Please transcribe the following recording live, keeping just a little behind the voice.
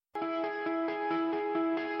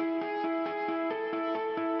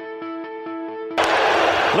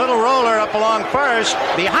Little roller up along first.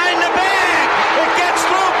 Behind the bag. It gets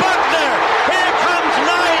through Buckner. Here comes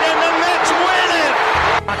Knight, and the Mets win it.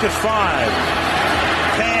 Pocket 5.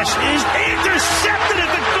 Pass is intercepted at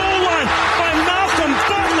the goal line by Malcolm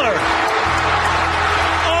Butler.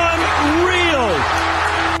 Unreal.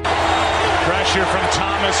 Pressure from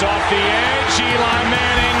Thomas off the edge. Eli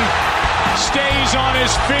Manning stays on his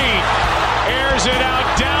feet. Airs it out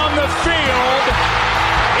down the field.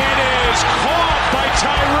 It is caught by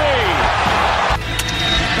Tyree.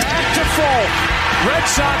 Back to Folk. Red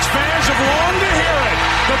Sox fans have longed to hear it.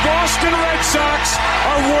 The Boston Red Sox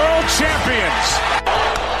are world champions.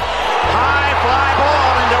 High fly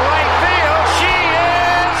ball into right field. She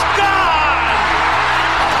is gone.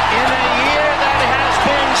 In a year that has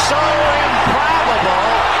been so improbable,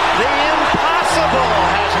 the impossible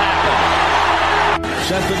has happened.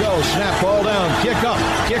 Set to go, snap ball down, kick up,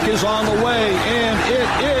 kick is on the way, and it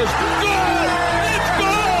is good! It's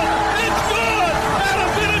good! It's good!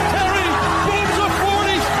 Adam Vinatieri booms a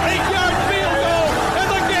 48-yard field goal, and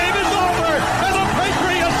the game is over, and the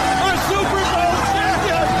Patriots are Super Bowl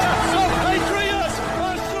champions! The Patriots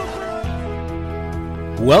are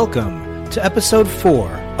Super. Welcome to episode 4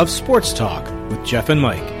 of Sports Talk with Jeff and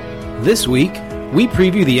Mike. This week, we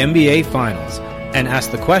preview the NBA Finals and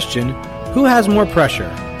ask the question, who has more pressure,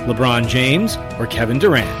 LeBron James or Kevin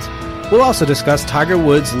Durant? We'll also discuss Tiger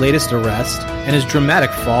Woods' latest arrest and his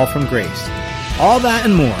dramatic fall from grace. All that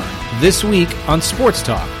and more this week on Sports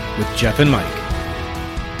Talk with Jeff and Mike.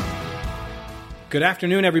 Good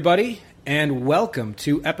afternoon, everybody, and welcome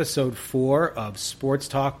to episode 4 of Sports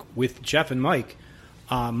Talk with Jeff and Mike.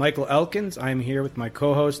 Michael Elkins, I'm here with my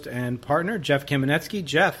co-host and partner, Jeff Kamenetsky.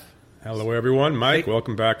 Jeff. Hello, everyone. Mike,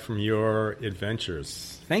 welcome back from your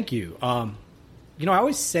adventures. Thank you. I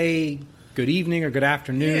always say good evening or good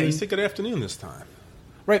afternoon. Yeah, you say good afternoon this time.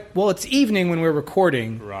 Right. Well, it's evening when we're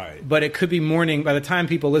recording. Right. But it could be morning. By the time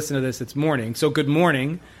people listen to this, it's morning. So good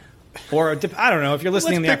morning. Or, I don't know, if you're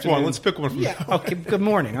listening in the afternoon. Let's pick one from yeah, okay, good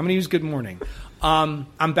morning. I'm going to use good morning.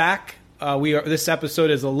 I'm back. This episode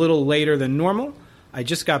is a little later than normal. I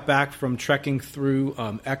just got back from trekking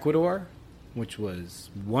through Ecuador, which was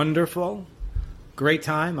wonderful. Great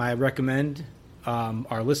time. I recommend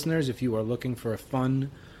our listeners, if you are looking for a fun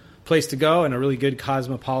place to go and a really good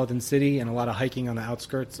cosmopolitan city and a lot of hiking on the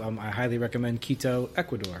outskirts, I highly recommend Quito,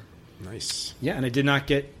 Ecuador. Nice. Yeah, and I did not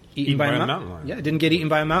get eaten by a mountain lion. Yeah, I didn't get eaten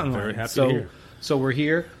by a mountain lion. Very happy to hear. So we're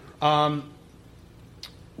here.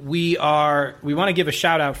 We want to give a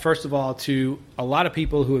shout out, first of all, to a lot of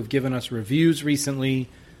people who have given us reviews recently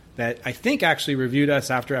that I think actually reviewed us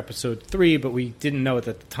after episode 3, but we didn't know it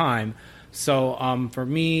at the time. So for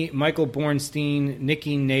me, Michael Bornstein,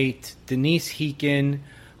 Nikki Nate, Denise Heekin,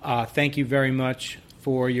 thank you very much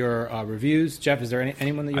for your reviews. Jeff, is there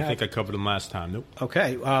anyone that you have? I think I covered them last time. Nope.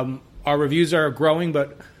 Okay. Our reviews are growing,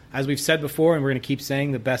 but as we've said before, and we're going to keep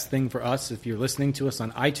saying, the best thing for us, if you're listening to us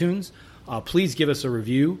on iTunes, please give us a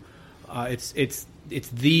review. It's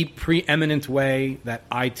the preeminent way that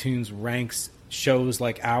iTunes ranks shows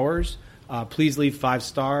like ours. Please leave 5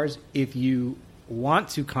 stars. If you want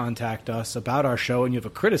to contact us about our show and you have a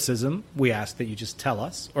criticism, we ask that you just tell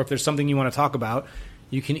us. Or if there's something you want to talk about,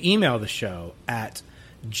 you can email the show at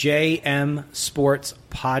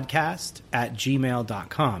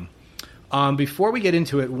jmsportspodcast@gmail.com. Before we get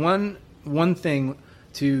into it, one thing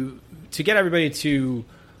to get everybody to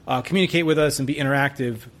communicate with us and be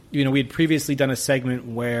interactive, we had previously done a segment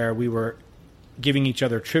where we were giving each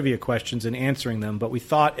other trivia questions and answering them, but we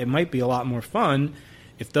thought it might be a lot more fun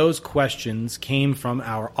if those questions came from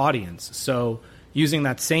our audience. So using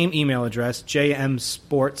that same email address,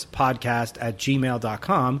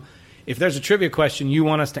 jmsportspodcast@gmail.com, if there's a trivia question you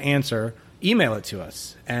want us to answer, email it to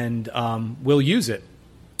us, and we'll use it.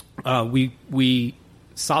 We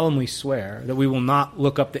solemnly swear that we will not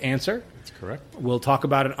look up the answer. That's correct. We'll talk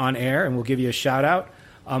about it on air, and we'll give you a shout-out.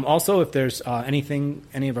 Also, if there's anything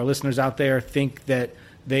any of our listeners out there think that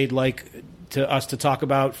they'd like us to talk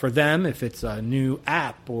about for them, if it's a new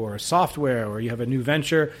app or software or you have a new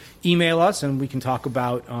venture, email us, and we can talk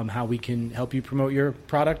about how we can help you promote your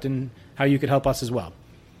product and how you could help us as well.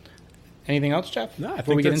 Anything else, Jeff? No,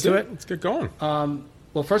 before we get into it? Let's get going.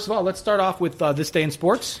 Well, first of all, let's start off with This Day in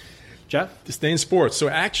Sports. Jeff? This day in sports. So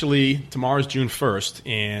actually, tomorrow's June 1st,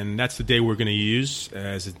 and that's the day we're going to use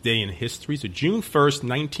as a day in history. So June 1st,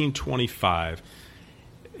 1925,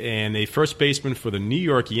 and a first baseman for the New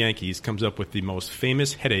York Yankees comes up with the most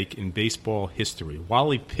famous headache in baseball history.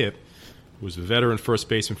 Wally Pipp, who was a veteran first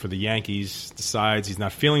baseman for the Yankees, decides he's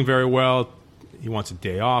not feeling very well. He wants a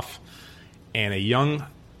day off, and a young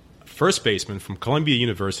first baseman from Columbia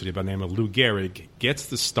University by the name of Lou Gehrig gets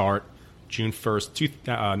the start, June 1st,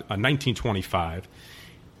 1925.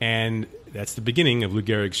 And that's the beginning of Lou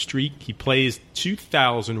Gehrig's streak. He plays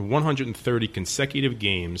 2,130 consecutive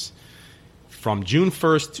games from June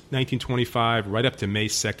 1st, 1925, right up to May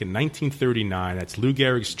 2nd, 1939. That's Lou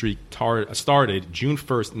Gehrig's streak started June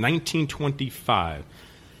 1st, 1925.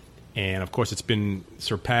 And, of course, it's been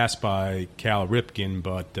surpassed by Cal Ripken,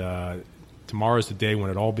 but tomorrow's the day when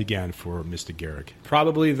it all began for Mr. Gehrig.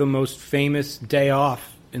 Probably the most famous day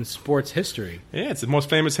off in sports history. Yeah, it's the most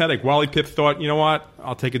famous headache. Wally Pipp thought, you know what,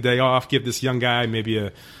 I'll take a day off, give this young guy maybe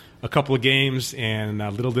a couple of games, and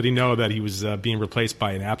little did he know that he was being replaced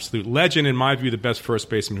by an absolute legend, in my view, the best first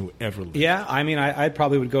baseman who ever lived. Yeah, I mean, I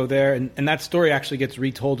probably would go there, and that story actually gets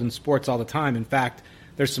retold in sports all the time. In fact,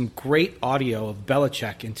 there's some great audio of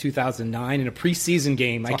Belichick in 2009 in a preseason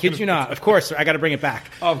game. I kid you not. Of course, I got to bring it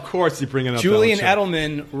back. Of course, you bring it up. Julian Belichick.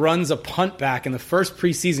 Edelman runs a punt back in the first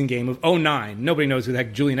preseason game of 2009. Nobody knows who the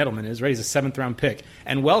heck Julian Edelman is, right? He's a seventh-round pick.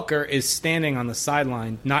 And Welker is standing on the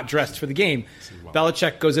sideline, not dressed for the game.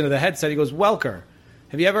 Belichick goes into the headset. He goes, "Welker,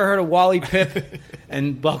 have you ever heard of Wally Pipp?"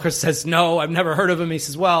 And Welker says, "No, I've never heard of him." He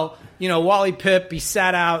says, "Well, you know, Wally Pipp, he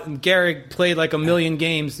sat out, and Gehrig played like a million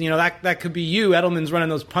games. You know, that could be you. Edelman's running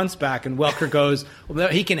those punts back." And Welker goes, "Well,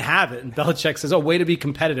 he can have it." And Belichick says, "Oh, way to be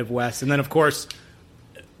competitive, Wes." And then, of course,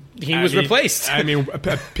 he was replaced.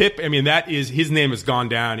 Pipp, that is, his name has gone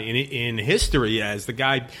down in history as the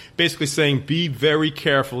guy basically saying, be very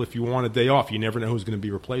careful if you want a day off. You never know who's going to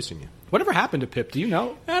be replacing you. Whatever happened to Pipp? Do you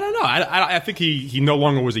know? I don't know. I think he no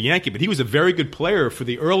longer was a Yankee, but he was a very good player for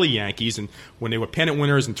the early Yankees. And when they were pennant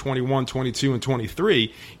winners in 21, 22, and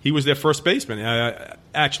 23, he was their first baseman.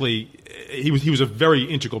 Actually, he was a very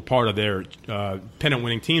integral part of their pennant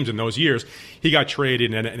winning teams in those years. He got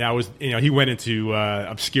traded, and that was, he went into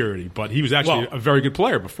obscurity. But he was actually a very good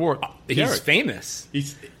player before. He's famous.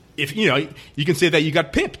 You can say that you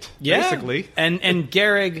got pipped, basically. And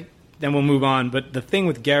Gehrig. Then we'll move on. But the thing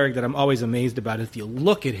with Gehrig that I'm always amazed about is if you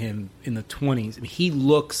look at him in the 20s, he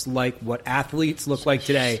looks like what athletes look like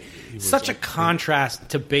today. Such a contrast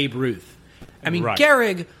to Babe Ruth. I mean, right.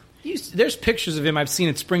 Gehrig, there's pictures of him I've seen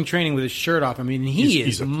at spring training with his shirt off. I mean,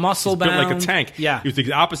 he's muscle-bound. He's built like a tank. Yeah. He was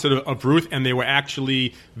the opposite of Ruth, and they were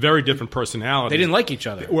actually very different personalities. They didn't like each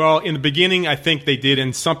other. Well, in the beginning, I think they did,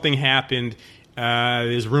 and something happened.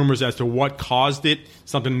 There's rumors as to what caused it.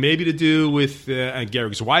 Something maybe to do with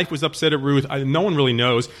Gehrig's wife was upset at Ruth. No one really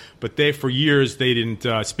knows. But for years, they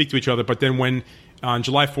didn't speak to each other. But then on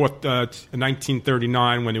July 4th,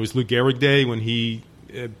 1939, when it was Lou Gehrig Day, when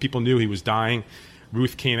people knew he was dying,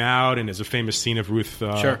 Ruth came out, and there's a famous scene of Ruth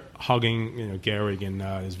hugging Gehrig, and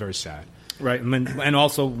it's very sad. Right, and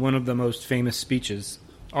also one of the most famous speeches.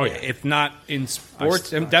 Oh yeah, if not in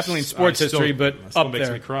sports, definitely in sports history, but up makes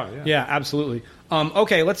there. Me cry. Yeah, absolutely.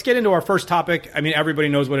 Okay, let's get into our first topic. I mean, everybody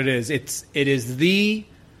knows what it is. It is the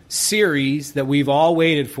series that we've all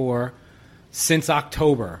waited for since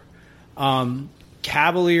October.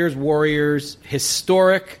 Cavaliers, Warriors,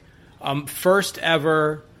 historic, first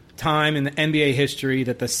ever time in the NBA history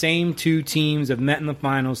that the same two teams have met in the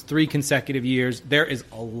finals 3 consecutive years. There is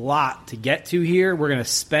a lot to get to here. We're going to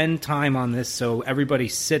spend time on this, so everybody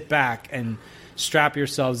sit back and strap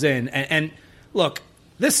yourselves in. And look,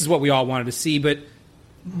 this is what we all wanted to see, but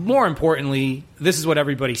more importantly, this is what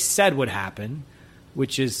everybody said would happen,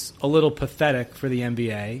 which is a little pathetic for the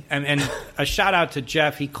NBA. And a shout-out to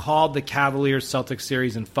Jeff. He called the Cavaliers-Celtics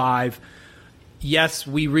series in 5. Yes,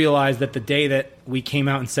 we realized that the day that we came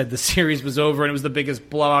out and said the series was over and it was the biggest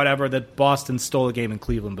blowout ever that Boston stole a game in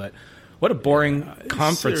Cleveland. But what a boring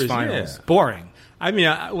conference finals. Yeah. Boring. I mean,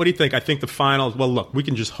 what do you think? I think the finals, well, look, we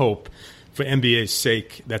can just hope for NBA's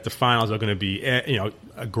sake that the finals are going to be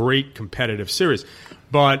a great competitive series.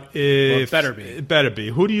 But it better be. It better be.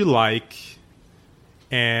 Who do you like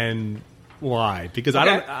and why? Because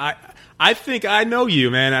I think I know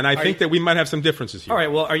you, man, and I think that we might have some differences here. All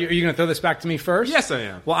right, well, are you going to throw this back to me first? Yes, I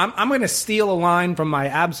am. Well, I'm going to steal a line from my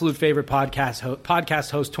absolute favorite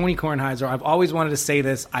podcast host, Tony Kornheiser. I've always wanted to say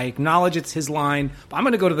this. I acknowledge it's his line, but I'm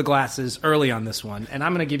going to go to the glasses early on this one, and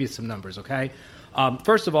I'm going to give you some numbers, okay?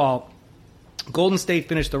 First of all, Golden State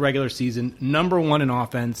finished the regular season number 1 in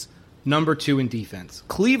offense, number 2 in defense.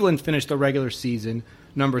 Cleveland finished the regular season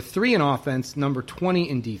number 3 in offense, number 20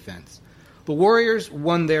 in defense. The Warriors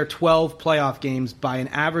won their 12 playoff games by an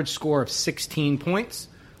average score of 16 points.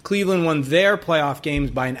 Cleveland won their playoff games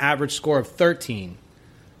by an average score of 13.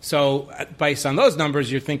 So, based on those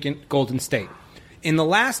numbers, you're thinking Golden State. In the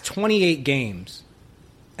last 28 games,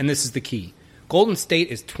 and this is the key, Golden State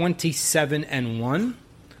is 27-1.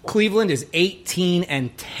 Cleveland is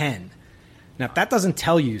 18-10. Now, if that doesn't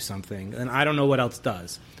tell you something, then I don't know what else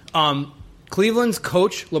does. Cleveland's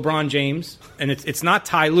coach, LeBron James, and it's not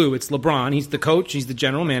Ty Lue, it's LeBron. He's the coach, he's the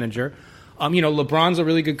general manager. LeBron's a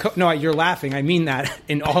really good coach. No, you're laughing. I mean that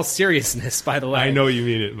in all seriousness, by the way. I know you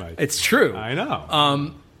mean it, Mike. It's true. I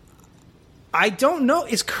know. I don't know.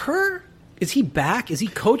 Is he back? Is he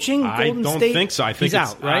coaching Golden State? I don't think so. I think he's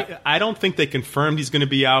out, right? I don't think they confirmed he's going to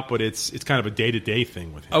be out, but it's kind of a day-to-day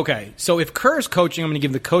thing with him. Okay, so if Kerr's coaching, I'm going to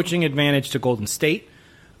give the coaching advantage to Golden State.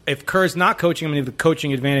 If Kerr's not coaching, I'm going to give the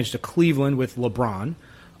coaching advantage to Cleveland with LeBron.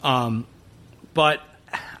 But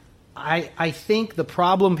I think the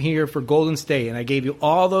problem here for Golden State, and I gave you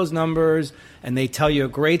all those numbers, and they tell you a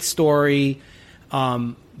great story, they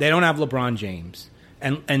don't have LeBron James.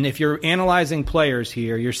 And if you're analyzing players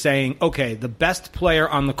here, you're saying, okay, the best player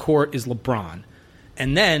on the court is LeBron.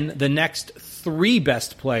 And then the next three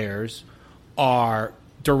best players are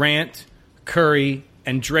Durant, Curry,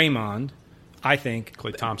 and Draymond, I think.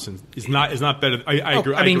 Klay Thompson is not better. I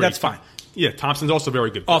agree. I mean, that's fine. Yeah, Thompson's also very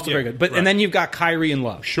good. Very good. But right. And then you've got Kyrie and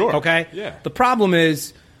Love. Sure. Okay? Yeah. The problem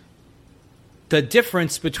is the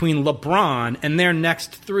difference between LeBron and their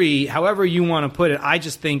next three, however you want to put it, I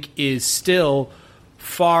just think is still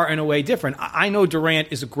far and away different. I know Durant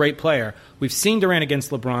is a great player. We've seen Durant against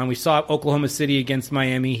LeBron. We saw Oklahoma City against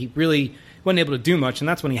Miami. He really wasn't able to do much, and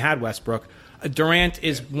that's when he had Westbrook. Durant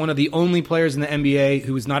is one of the only players in the NBA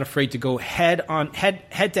who is not afraid to go head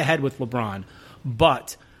to head with LeBron.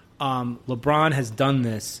 But LeBron has done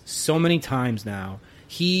this so many times now.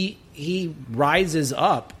 He rises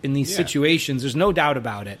up in these situations. There's no doubt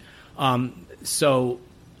about it. So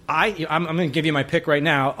I'm going to give you my pick right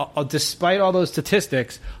now. Despite all those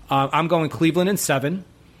statistics, I'm going Cleveland in 7.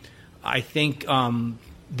 I think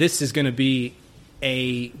this is going to be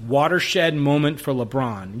a watershed moment for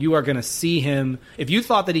LeBron. You are going to see him. If you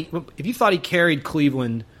thought he carried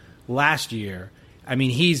Cleveland last year, I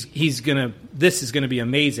mean, this is going to be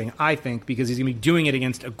amazing, I think, because he's going to be doing it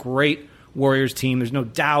against a great Warriors team. There's no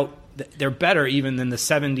doubt that they're better even than the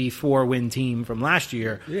 74-win team from last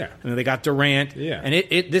year. Yeah. I mean, they got Durant. Yeah. And I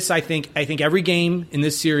think every game in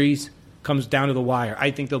this series comes down to the wire.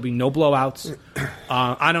 I think there'll be no blowouts.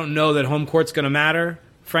 I don't know that home court's going to matter,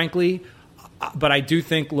 frankly, but I do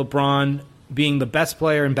think LeBron being the best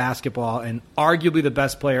player in basketball and arguably the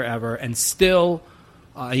best player ever, and still,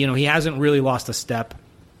 he hasn't really lost a step.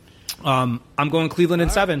 I'm going Cleveland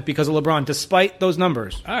in 7 because of LeBron, despite those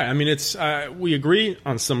numbers. All right. I mean, it's we agree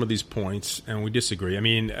on some of these points, and we disagree. I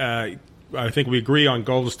mean, I think we agree on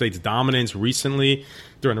Golden State's dominance recently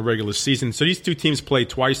during the regular season. So these two teams played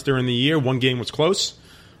twice during the year. One game was close,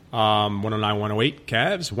 109-108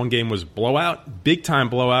 Cavs. One game was blowout, big-time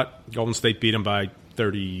blowout. Golden State beat them by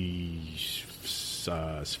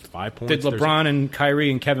 35 points. Did LeBron and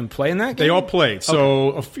Kyrie and Kevin play in that game? They all played.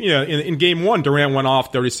 So, in game one, Durant went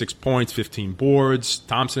off 36 points, 15 boards.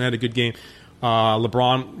 Thompson had a good game.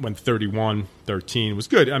 LeBron went 31, 13. It was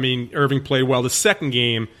good. I mean, Irving played well. The second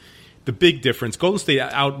game, the big difference, Golden State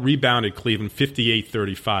out-rebounded Cleveland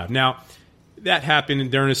 58-35. Now, that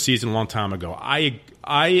happened during the season a long time ago. I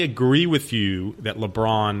agree with you that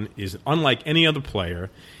LeBron is unlike any other player.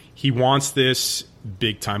 He wants this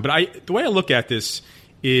big time. But the way I look at this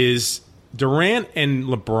is Durant and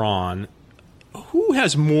LeBron, who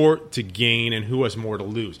has more to gain and who has more to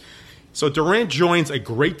lose? So Durant joins a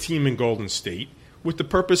great team in Golden State with the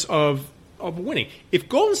purpose of winning. If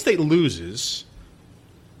Golden State loses,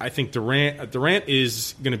 I think Durant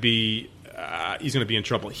is going to be he's going to be in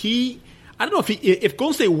trouble. I don't know if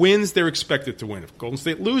Golden State wins, they're expected to win. If Golden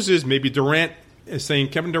State loses, maybe Durant is saying,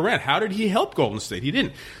 Kevin Durant, how did he help Golden State? He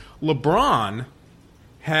didn't. LeBron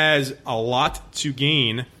has a lot to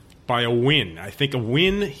gain by a win. I think a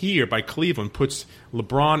win here by Cleveland puts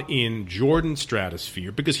LeBron in Jordan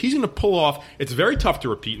stratosphere because he's going to pull off. It's very tough to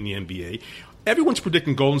repeat in the NBA. Everyone's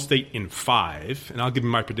predicting Golden State in 5, and I'll give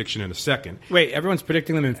you my prediction in a second. Wait, everyone's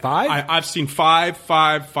predicting them in 5? I've seen 5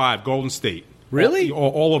 Golden State. Really?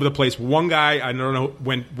 All over the place. One guy, I don't know,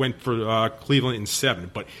 went for Cleveland in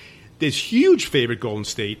 7. But there's huge favorite Golden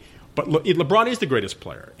State. But LeBron is the greatest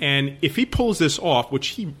player. And if he pulls this off, which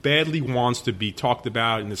he badly wants to be talked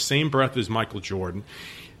about in the same breath as Michael Jordan,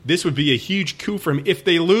 this would be a huge coup for him. If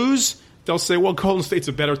they lose, they'll say, well, Golden State's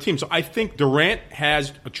a better team. So I think Durant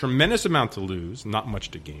has a tremendous amount to lose, not much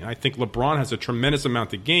to gain. I think LeBron has a tremendous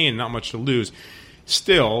amount to gain, not much to lose.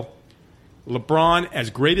 Still, LeBron,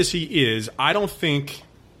 as great as he is, I don't think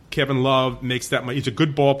Kevin Love makes that much. He's a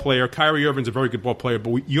good ball player. Kyrie Irving's a very good ball player.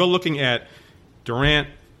 But you're looking at Durant,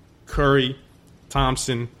 Curry,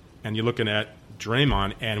 Thompson, and you're looking at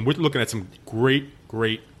Draymond, and we're looking at some great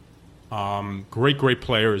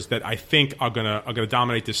players that I think are gonna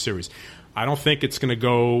dominate this series. I don't think it's gonna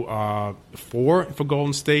go 4 for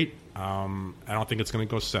Golden State. I don't think it's going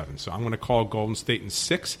to go 7. So I'm going to call Golden State in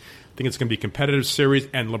 6. I think it's going to be a competitive series,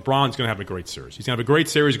 and LeBron's going to have a great series. He's going to have a great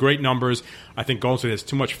series, great numbers. I think Golden State has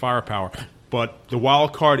too much firepower. But the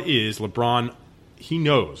wild card is LeBron. He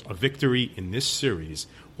knows a victory in this series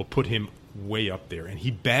will put him way up there, and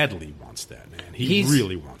he badly wants that, man. He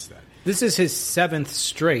really wants that. This is his 7th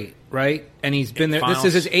straight, right? And he's been there. Finals.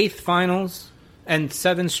 This is his 8th finals and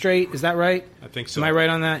 7 straight. Is that right? I think so. Am I right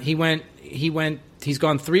on that? He's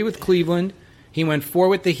gone 3 with Cleveland. He went 4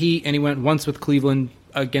 with the Heat, and he went once with Cleveland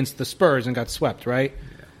against the Spurs and got swept, right?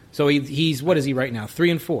 Yeah. So he's what is he right now? 3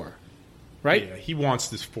 and 4, right? Yeah, he wants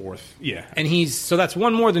this 4th. Yeah, and so that's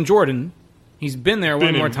one more than Jordan. He's been there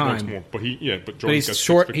one more time. More, but Jordan's but he's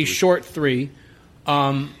short. He's short 3.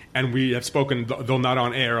 And we have spoken, though not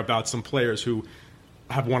on air, about some players who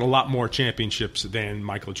have won a lot more championships than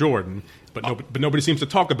Michael Jordan. But nobody seems to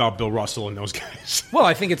talk about Bill Russell and those guys. Well,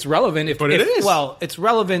 I think it's relevant. It is. Well, it's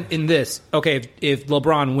relevant in this. Okay, if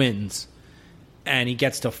LeBron wins and he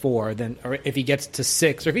gets to 4, then, or if he gets to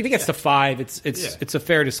 6, or if he gets to 5, it's a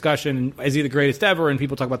fair discussion. Is he the greatest ever? And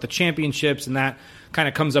people talk about the championships, and that kind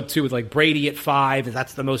of comes up too with like Brady at 5.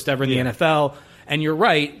 That's the most ever in the NFL. And you're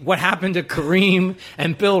right. What happened to Kareem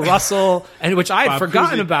and Bill Russell, and which I had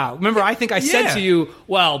forgotten about? Remember, I think I said to you,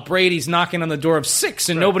 "Well, Brady's knocking on the door of 6,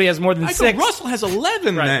 and nobody has more than 6." Russell has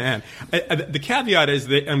 11, man. The caveat is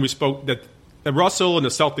that, and we spoke that Russell and the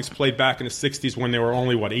Celtics played back in the '60s when there were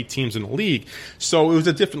only 8 teams in the league, so it was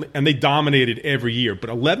a different, and they dominated every year. But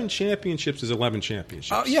 11 championships is 11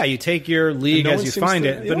 championships. Oh yeah, you take your league as you find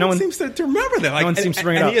it, but no one seems to remember that. No one seems to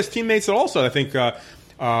bring it up. And he has teammates that also, I think.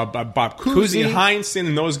 Bob Cousy, Heinsohn,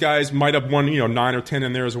 and those guys might have won 9 or 10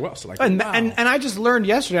 in there as well. So and I just learned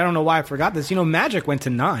yesterday. I don't know why I forgot this. Magic went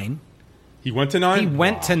to 9. He went to 9. He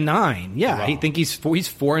went to 9. Yeah, wow. I think he's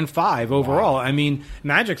 4 and 5 overall. Wow. I mean,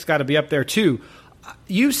 Magic's got to be up there too.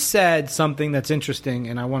 You said something that's interesting,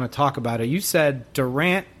 and I want to talk about it. You said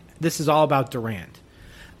Durant. This is all about Durant.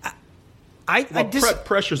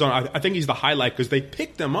 Pressure's on. I think he's the highlight because they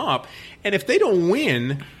picked them up, and if they don't win,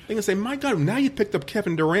 they're going to say, "My God, now you picked up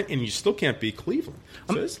Kevin Durant, and you still can't beat Cleveland."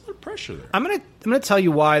 So there's a lot of pressure there. I'm gonna tell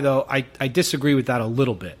you why, though. I disagree with that a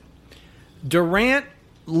little bit. Durant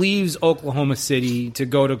leaves Oklahoma City to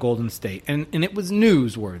go to Golden State, and it was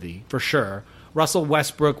newsworthy for sure. Russell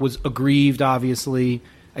Westbrook was aggrieved. Obviously,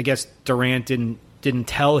 I guess Durant didn't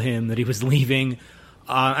tell him that he was leaving,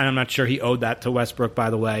 and I'm not sure he owed that to Westbrook, by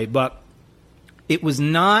the way, but. It was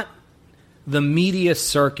not the media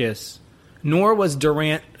circus, nor was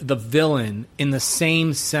Durant the villain in the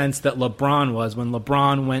same sense that LeBron was when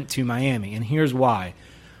LeBron went to Miami. And here's why.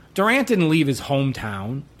 Durant didn't leave his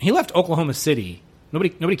hometown. He left Oklahoma City.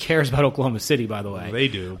 Nobody cares about Oklahoma City, by the way. Well, they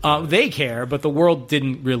do. They care, but the world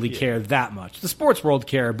didn't really care that much. The sports world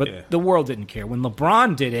cared, but the world didn't care. When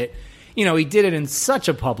LeBron did it, he did it in such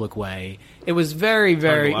a public way. It was very.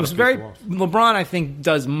 LeBron, I think,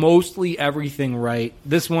 does mostly everything right.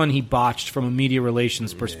 This one he botched from a media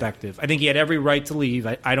relations perspective. I think he had every right to leave.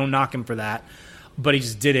 I don't knock him for that, but he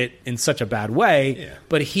just did it in such a bad way. Yeah.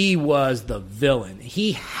 But he was the villain.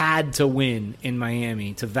 He had to win in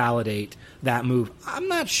Miami to validate that move. I'm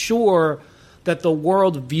not sure that the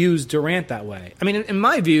world views Durant that way. I mean, in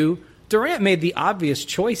my view, Durant made the obvious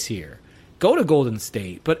choice here. Go to Golden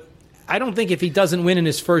State, but I don't think if he doesn't win in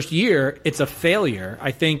his first year, it's a failure.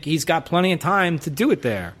 I think he's got plenty of time to do it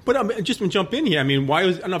there. But just to jump in here, I mean,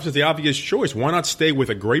 I don't know if it's the obvious choice. Why not stay with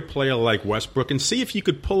a great player like Westbrook and see if you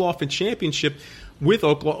could pull off a championship with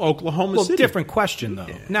Oklahoma City? Well, different question, though.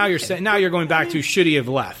 Yeah. Now you're going back to should he have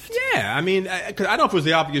left? Yeah, I mean, I don't know if it was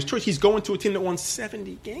the obvious choice. He's going to a team that won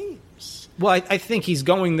 70 games. Well, I think he's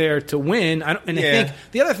going there to win. I think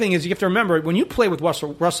the other thing is you have to remember, when you play with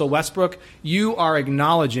Russell Westbrook, you are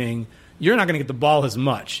acknowledging you're not going to get the ball as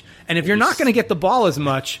much. And if you're not going to get the ball as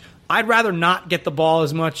much, I'd rather not get the ball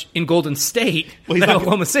as much in Golden State than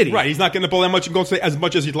Oklahoma City. Right, he's not getting the ball that much in Golden State as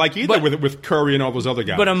much as you'd like either with Curry and all those other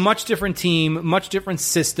guys. But a much different team, much different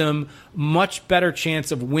system, much better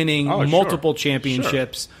chance of winning multiple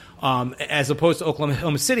championships as opposed to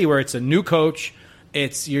Oklahoma City where it's a new coach.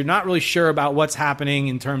 You're not really sure about what's happening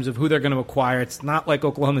in terms of who they're going to acquire. It's not like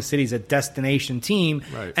Oklahoma City's a destination team,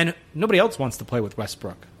 and nobody else wants to play with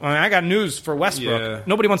Westbrook. I mean, I got news for Westbrook. Yeah.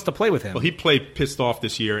 Nobody wants to play with him. Well, he played pissed off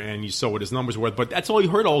this year, and you saw what his numbers were. But that's all you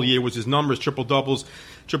heard all year was his numbers, triple doubles,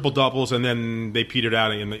 and then they petered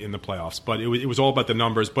out in the playoffs. But it was all about the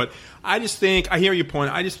numbers. But I just think I hear your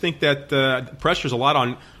point. I just think that the pressure's a lot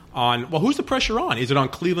on. Well, who's the pressure on? Is it on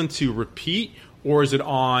Cleveland to repeat, or is it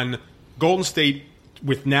on Golden State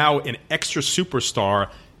with now an extra superstar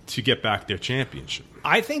to get back their championship.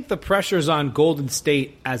 I think the pressure's on Golden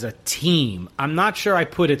State as a team. I'm not sure I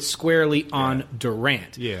put it squarely on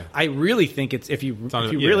Durant. Yeah. I really think it's if you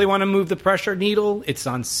really want to move the pressure needle, it's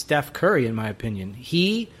on Steph Curry, in my opinion.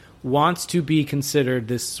 He wants to be considered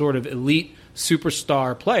this sort of elite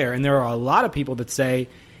superstar player, and there are a lot of people that say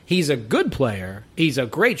he's a good player, he's a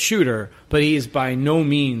great shooter, but he is by no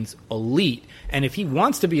means elite. And if he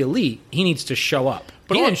wants to be elite, he needs to show up.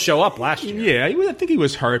 But he didn't show up last year. Yeah, I think he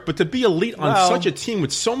was hurt. But to be elite on such a team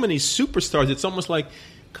with so many superstars, it's almost like,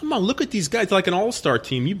 come on, look at these guys. Like an all-star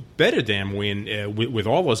team. You better damn win with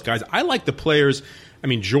all those guys. I like the players. I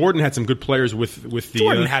mean, Jordan had some good players with the...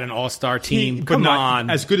 Jordan had an all-star team. Come on.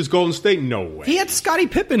 As good as Golden State? No way. He had Scottie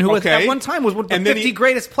Pippen, who at one time was one of the 50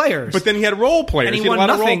 great players. But then he had role players. And he won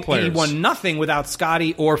nothing. He won nothing without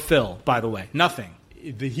Scottie or Phil, by the way. Nothing.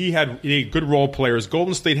 He had good role players.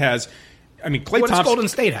 Golden State has... I mean, What does Golden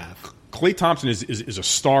State have? Klay Thompson is a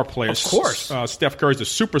star player. Of course. Steph Curry's a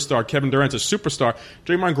superstar. Kevin Durant's a superstar.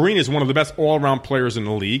 Draymond Green is one of the best all-around players in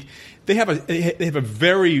the league. They have a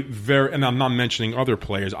very, very, and I'm not mentioning other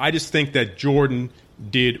players. I just think that Jordan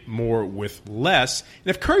did more with less. And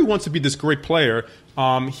if Curry wants to be this great player,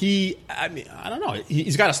 I don't know.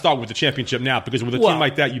 He's got to start with the championship now, because with a team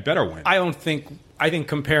like that, you better win. I think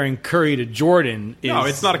comparing Curry to Jordan is no,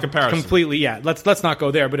 it's not a comparison. Completely, yeah. Let's not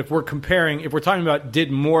go there. But if we're talking about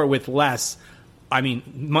did more with less, I mean,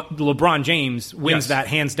 LeBron James wins that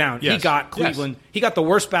hands down. Yes. He got Cleveland. Yes. He got the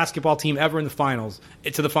worst basketball team ever in the finals.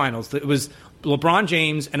 To the finals. It was LeBron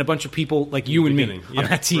James and a bunch of people like you and me on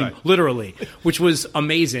that team, literally, which was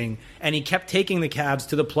amazing. And he kept taking the Cavs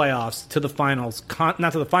to the playoffs, to the finals,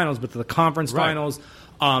 not to the finals, but to the conference finals.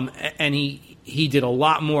 And he did a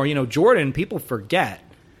lot more. You know, Jordan, people forget,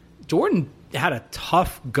 Jordan had a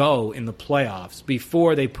tough go in the playoffs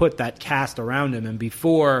before they put that cast around him and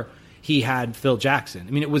before he had Phil Jackson.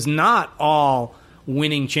 I mean, it was not all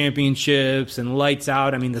winning championships and lights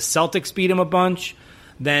out. I mean, the Celtics beat him a bunch.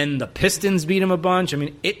 Then the Pistons beat him a bunch. I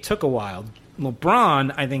mean, it took a while.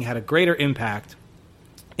 LeBron, I think, had a greater impact.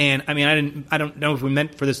 And, I mean, I don't know if we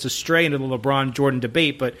meant for this to stray into the LeBron-Jordan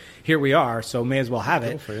debate, but here we are, so may as well have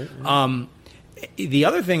it. Go for it, yeah. The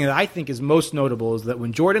other thing that I think is most notable is that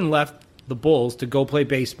when Jordan left the Bulls to go play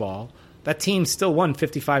baseball, that team still won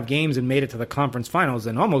 55 games and made it to the conference finals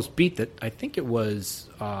and almost beat the, I think it was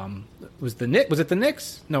the Knicks. Was it the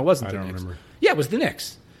Knicks? No, it wasn't the Knicks. I don't remember. Yeah, it was the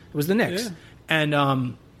Knicks. It was the Knicks. Yeah.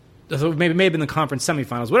 And so maybe in the conference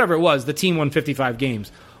semifinals, whatever it was, the team won 55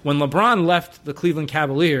 games. When LeBron left the Cleveland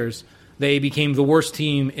Cavaliers, they became the worst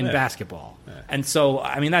team in basketball. Yeah. And so,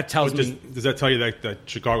 I mean, that tells me... Does that tell you that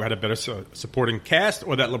Chicago had a better supporting cast,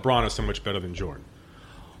 or that LeBron is so much better than Jordan?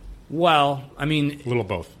 Well, I mean... A little of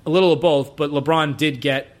both. A little of both, but LeBron did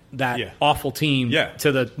get that awful team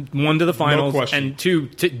to the finals and two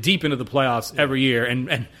deep into the playoffs every year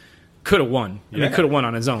and could have won. I mean, could have won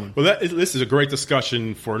on his own. Well, this is a great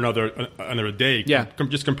discussion for another day. Yeah.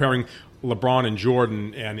 Just comparing LeBron and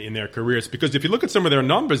Jordan and in their careers, because if you look at some of their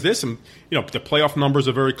numbers, there's some, the playoff numbers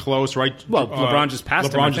are very close, right? Well, LeBron just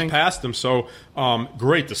passed him. LeBron just passed him, so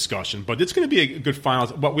great discussion. But it's going to be a good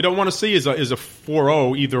finals. What we don't want to see is a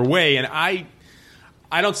 4-0 either way, and I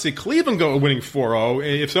don't see Cleveland winning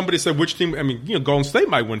 4-0. If somebody said which team, I mean, Golden State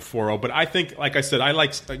might win 4-0, but I think, like I said, I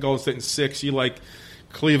like Golden State in 6. You like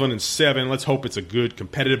Cleveland in 7. Let's hope it's a good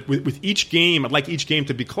competitive with each game. I'd like each game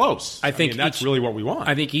to be close. I think that's really what we want.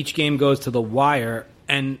 I think each game goes to the wire,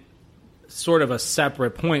 and sort of a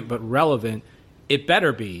separate point but relevant. It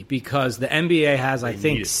better be, because the NBA has, I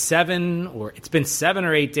think, 7 or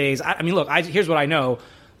 8 days. I mean, look, here's what I know.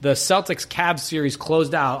 The Celtics-Cavs series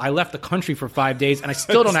closed out. I left the country for 5 days, and I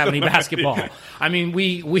still don't have any basketball. I mean,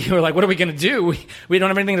 we were like, what are we going to do? We don't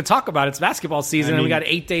have anything to talk about. It's basketball season, and we got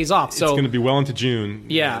 8 days off. So it's going to be well into June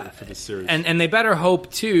for the series. And they better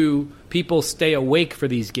hope, too, people stay awake for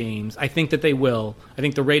these games. I think that they will. I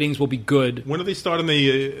think the ratings will be good. When do they start on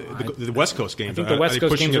the West Coast games? I think the West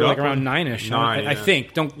Coast games are like around 9-ish. 9, I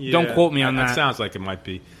think. Don't quote me on that. That sounds like it might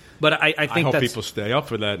be. But I think hope people stay up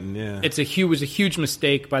for that. And it was a huge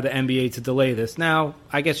mistake by the NBA to delay this. Now,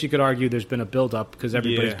 I guess you could argue there's been a build-up because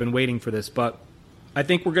everybody's been waiting for this. But I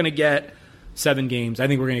think we're going to get 7 games. I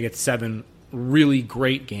think we're going to get 7 really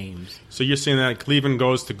great games. So you're saying that Cleveland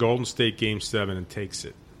goes to Golden State Game 7 and takes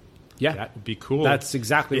it? Yeah. That would be cool. That's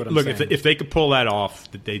exactly what I'm saying. Look, if they could pull that off,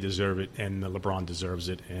 that they deserve it, and LeBron deserves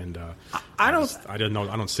it. And I don't know.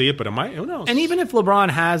 I don't see it, but who knows? And even if LeBron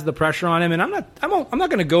has the pressure on him, and I'm not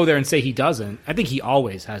going to go there and say he doesn't. I think he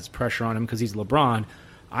always has pressure on him because he's LeBron.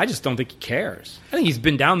 I just don't think he cares. I think he's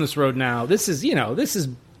been down this road now. This is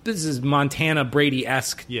Montana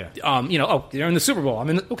Brady-esque. Yeah. They're in the Super Bowl.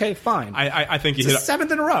 Okay, fine. I think you it's hit the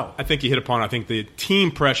seventh in a row. I think you hit upon. I think the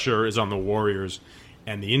team pressure is on the Warriors,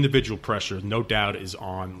 and the individual pressure, no doubt, is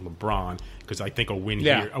on LeBron. Because I think a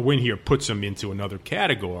win here puts them into another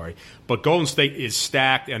category. But Golden State is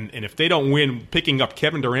stacked, and if they don't win, picking up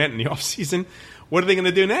Kevin Durant in the offseason, what are they going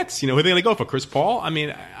to do next? Who are they going to go for? Chris Paul?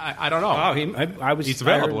 I don't know. He's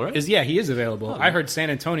available, right? He is available. I heard San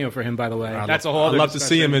Antonio for him, by the way. That's a whole other I'd love discussion. to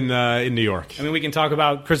see him in New York. We can talk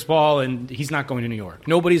about Chris Paul, and he's not going to New York.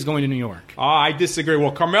 Nobody's going to New York. I disagree.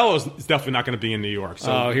 Well, Carmelo is definitely not going to be in New York.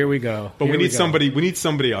 So. Here we go. But we need somebody. We need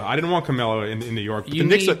somebody else. I didn't want Carmelo in New York. But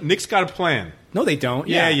the Knicks got a plan. No, they don't.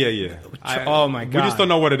 Yeah. Oh, my God. We just don't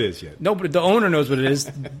know what it is yet. No, but the owner knows what it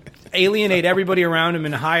is. Alienate everybody around him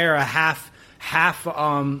and hire a half. I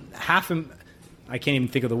can't even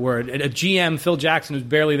think of the word. A GM, Phil Jackson, who's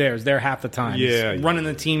barely there, is there half the time. He's running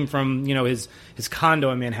the team from his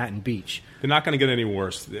condo in Manhattan Beach. They're not going to get any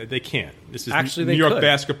worse. They can't. This is Actually, New York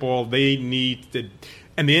basketball. They need to,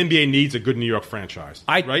 and the NBA needs a good New York franchise.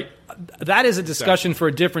 Right? That is a discussion for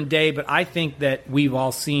a different day, but I think that we've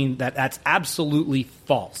all seen that that's absolutely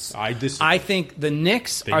false. I disagree. I think the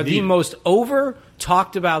Knicks are the most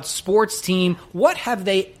over-talked about sports team. What have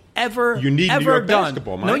they ever New York done?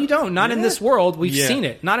 Basketball, Mike. No, you don't. Not in this world. We've seen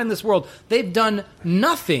it. Not in this world. They've done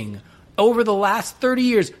nothing over the last 30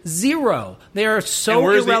 years. Zero. They are so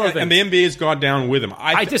irrelevant. And the NBA has gone down with them.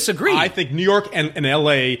 I disagree. I think New York and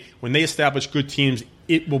LA, when they establish good teams,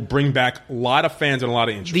 it will bring back a lot of fans and a lot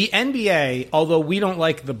of interest. The NBA, although we don't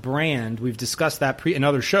like the brand, we've discussed that in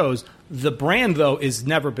other shows, the brand, though, has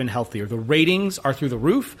never been healthier. The ratings are through the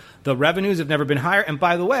roof. The revenues have never been higher. And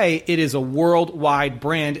by the way, it is a worldwide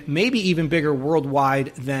brand, maybe even bigger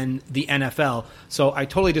worldwide than the NFL. So I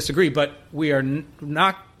totally disagree, but we are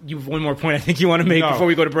not... You have one more point I think you want to make before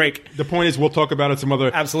we go to break. The point is, we'll talk about it some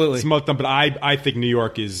other time, but I think New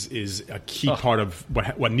York is a key part of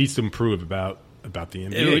what needs to improve about the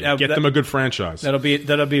NBA. Get them a good franchise. That'll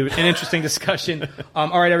be an interesting discussion.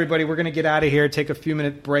 All right, everybody, we're going to get out of here, take a few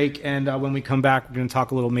minute break, and when we come back, we're going to talk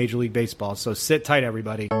a little Major League Baseball. So sit tight,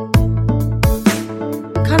 everybody. Coming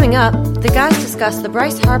up, the guys discuss the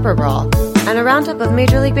Bryce Harper brawl and a roundup of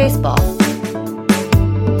Major League Baseball.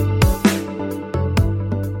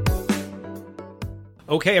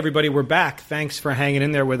 Okay, everybody, we're back. Thanks for hanging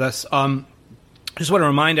in there with us. Just want to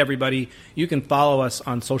remind everybody, you can follow us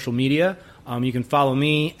on social media. You can follow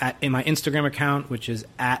me in my Instagram account, which is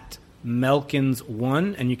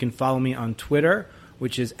 @Melkins1, and you can follow me on Twitter,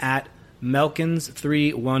 which is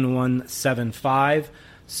 @Melkins31175.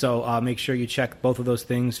 So make sure you check both of those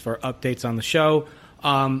things for updates on the show.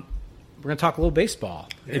 We're going to talk a little baseball.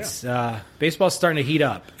 Yeah. It's baseball's starting to heat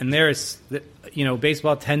up, and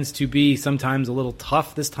baseball tends to be sometimes a little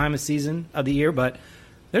tough this time of the year, but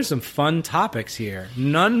there's some fun topics here.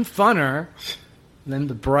 None funner than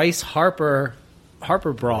the Bryce Harper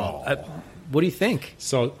brawl. What do you think?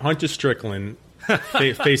 So Hunter Strickland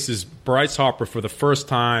faces Bryce Harper for the first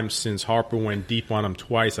time since Harper went deep on him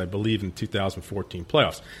twice, I believe, in 2014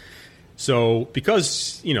 playoffs. So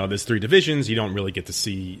because, there's 3 divisions, you don't really get to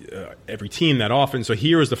see every team that often. So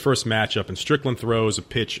here is the first matchup, and Strickland throws a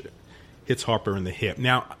pitch, hits Harper in the hip.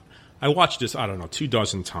 Now, I watched this,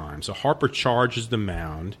 24 times. So Harper charges the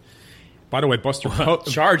mound. By the way,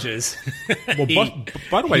 charges.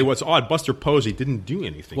 By the way, what's odd, Buster Posey didn't do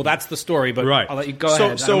anything. Well, that's the story, but right. I'll let you go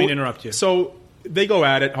ahead. I don't mean to interrupt you. So they go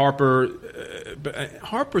at it. Harper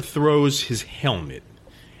throws his helmet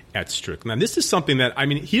at Strickland. Now, this is something that,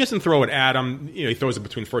 he doesn't throw it at him. He throws it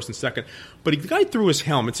between first and second. But the guy threw his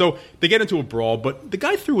helmet. So they get into a brawl, but the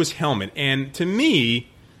guy threw his helmet. And to me,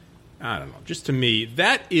 I don't know, just to me,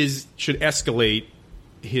 that should escalate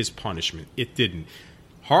his punishment. It didn't.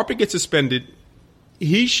 Harper gets suspended.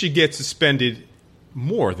 He should get suspended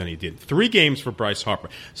more than he did. 3 games for Bryce Harper.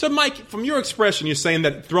 So, Mike, from your expression, you're saying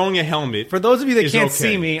that throwing a helmet for those of you that can't okay.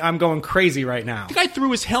 see me, I'm going crazy right now. The guy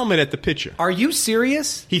threw his helmet at the pitcher. Are you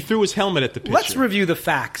serious? He threw his helmet at the pitcher. Let's review the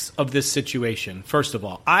facts of this situation. First of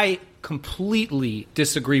all, I completely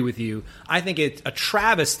disagree with you. I think it's a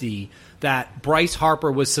travesty that Bryce Harper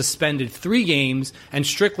was suspended 3 games and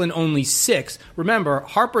Strickland only 6. Remember,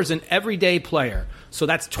 Harper's an everyday player, so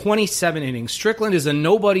that's 27 innings. Strickland is a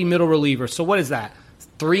nobody middle reliever, so what is that?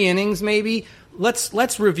 3 innings maybe?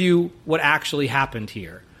 Let's review what actually happened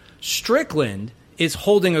here. Strickland is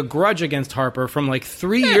holding a grudge against Harper from like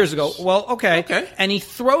 3 years ago. Well, okay. And he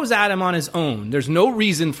throws at him on his own. There's no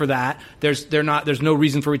reason for that. There's no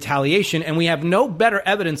reason for retaliation, and we have no better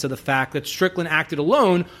evidence of the fact that Strickland acted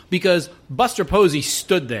alone because Buster Posey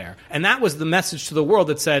stood there. And that was the message to the world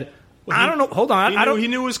that said, I don't know, hold on. He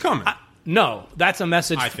knew it was coming. No, that's a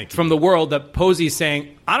message I think from the world that Posey's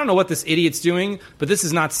saying, I don't know what this idiot's doing, but this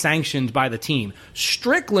is not sanctioned by the team.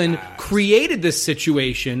 Strickland created this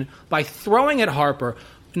situation by throwing at Harper.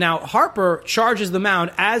 Now, Harper charges the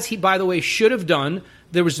mound, as he, by the way, should have done.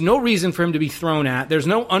 There was no reason for him to be thrown at. There's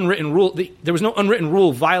no unwritten rule. There was no unwritten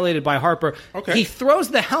rule violated by Harper. Okay. He throws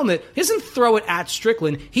the helmet. He doesn't throw it at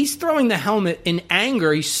Strickland. He's throwing the helmet in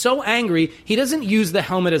anger. He's so angry, he doesn't use the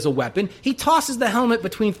helmet as a weapon. He tosses the helmet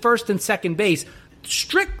between first and second base.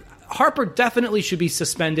 Harper definitely should be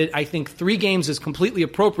suspended. I think 3 games is completely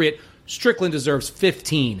appropriate. Strickland deserves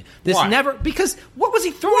 15. Why? Because what was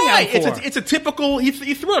he throwing at him for? It's a typical. He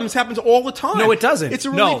threw him. This happens all the time. No, it doesn't. It's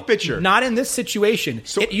a relief pitcher. Not in this situation.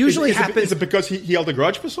 So it usually happens. Is it because he held a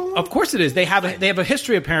grudge for so long? Of course it is. They have a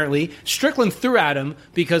history apparently. Strickland threw at him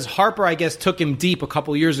because Harper, I guess, took him deep a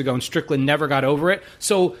couple years ago, and Strickland never got over it.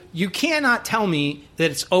 So you cannot tell me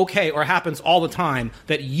that it's okay or happens all the time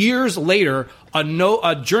that years later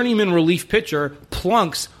a journeyman relief pitcher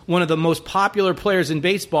plunks one of the most popular players in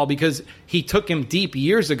baseball because he took him deep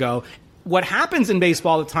years ago. What happens in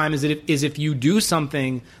baseball all the time is if you do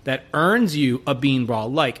something that earns you a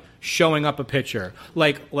beanball, like showing up a pitcher,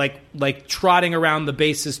 like trotting around the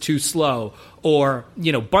bases too slow, or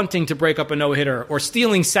bunting to break up a no-hitter, or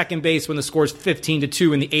stealing second base when the score's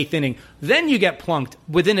 15-2 in the 8th inning, then you get plunked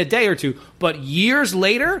within a day or two. But years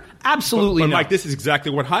later, absolutely but not. Mike, this is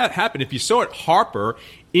exactly what happened. If you saw it, Harper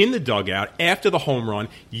in the dugout after the home run,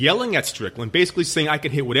 yelling at Strickland, basically saying, I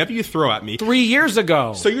can hit whatever you throw at me. 3 years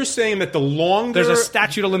ago. So you're saying that the longer... There's a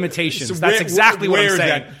statute of limitations. That's exactly what I'm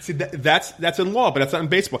saying. See, that's in law, but that's not in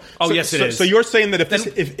baseball. Yes, it is. So you're saying that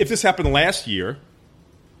if this happened last year...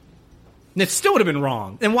 It still would have been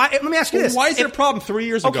wrong. And why? Let me ask you this: why is it a problem 3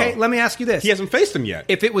 years ago? Okay, let me ask you this: he hasn't faced him yet.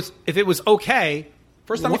 If it was okay,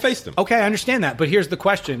 first time he faced him. Okay, I understand that, but here's the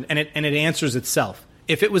question, and it answers itself.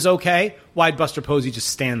 If it was okay, why'd Buster Posey just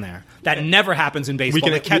stand there? That never happens in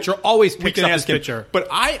baseball. The catcher always picks up his pitcher. But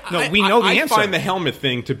we know the answer. I find the helmet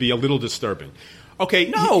thing to be a little disturbing. Okay,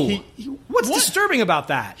 no. What's disturbing about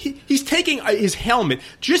that? He's taking his helmet.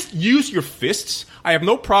 Just use your fists. I have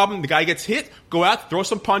no problem. The guy gets hit. Go out, throw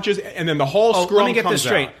some punches, and then the whole scrum comes out. Let me get this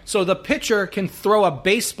straight. So the pitcher can throw a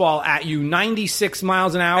baseball at you 96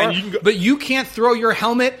 miles an hour, but you can't throw your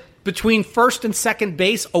helmet between first and second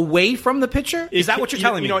base away from the pitcher? Is that what you're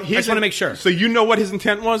telling me? I just want to make sure. So you know what his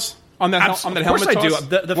intent was? On that helmet toss? Of course I do.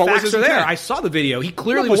 The facts are there. I saw the video. He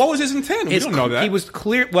clearly was... What was his intent? We don't know that. He was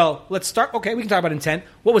clear... Well, let's start... Okay, we can talk about intent.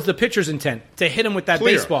 What was the pitcher's intent? To hit him with that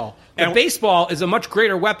baseball. The baseball is a much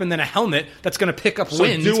greater weapon than a helmet that's going to pick up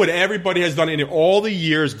wind. So do what everybody has done in all the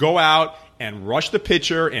years. Go out and rush the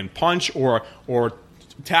pitcher and punch or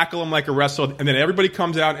tackle him like a wrestler, and then everybody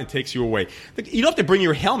comes out and takes you away. You don't have to bring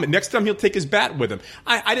your helmet. Next time he'll take his bat with him.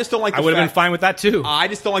 I just don't like the fact... I would have been fine with that, too. I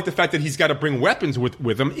just don't like the fact that he's got to bring weapons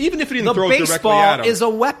with him, even if he didn't throw it directly at him. The baseball is a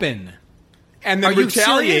weapon. And then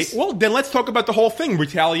retaliate. Well, then let's talk about the whole thing.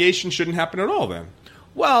 Retaliation shouldn't happen at all, then.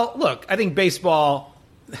 Well, look, I think baseball...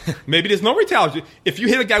 Maybe there's no retaliation. If you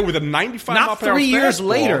hit a guy with a 95 mile per hour fastball... Not 3 years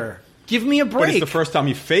later. Give me a break. But it's the first time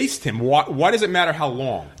he faced him. Why does it matter how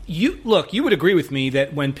long? You would agree with me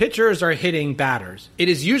that when pitchers are hitting batters, it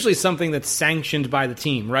is usually something that's sanctioned by the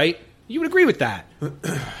team, right? You would agree with that.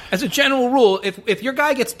 As a general rule, if your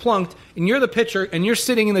guy gets plunked and you're the pitcher and you're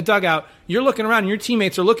sitting in the dugout, you're looking around and your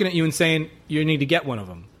teammates are looking at you and saying, you need to get one of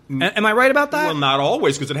them. Am I right about that? Well, not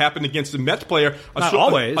always, because it happened against the Mets player. Not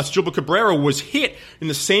always. Asdrubal Cabrera was hit in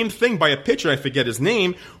the same thing by a pitcher, I forget his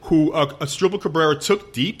name, who Asdrubal Cabrera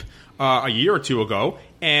took deep a year or two ago,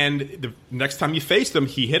 and the next time you faced him,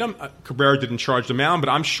 he hit him. Cabrera didn't charge the mound, but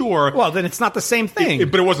I'm sure... Well, then it's not the same thing.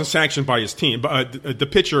 But it wasn't sanctioned by his team. But the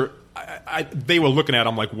pitcher, they were looking at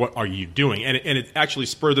him like, what are you doing? And it actually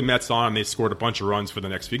spurred the Mets on, and they scored a bunch of runs for the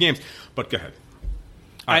next few games. But go ahead.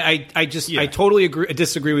 I totally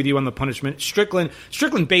disagree with you on the punishment. Strickland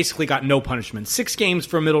basically got no punishment. 6 games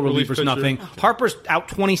for a middle reliever is nothing. Harper's out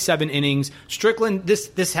 27 innings. Strickland,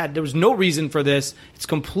 there was no reason for this. It's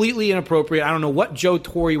completely inappropriate. I don't know what Joe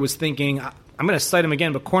Torre was thinking. I'm going to cite him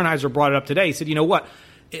again, but Kornheiser brought it up today. He said, you know what?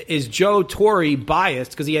 Is Joe Torre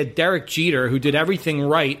biased because he had Derek Jeter, who did everything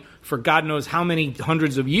right for God knows how many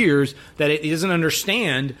hundreds of years, that he doesn't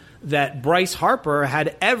understand that Bryce Harper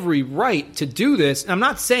had every right to do this. And I'm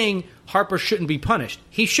not saying Harper shouldn't be punished.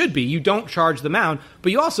 He should be. You don't charge the mound,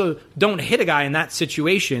 but you also don't hit a guy in that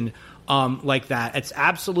situation like that. It's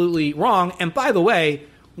absolutely wrong. And by the way,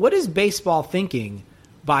 what is baseball thinking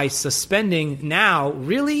by suspending now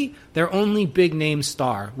really their only big-name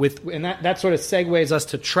star? And that sort of segues us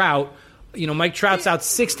to Trout. Mike Trout's out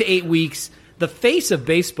 6 to 8 weeks. the face of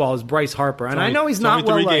baseball is Bryce Harper, and I know he's not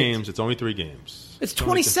well liked. It's only 3 games. It's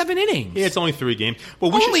 27 innings. Yeah, it's only 3 games.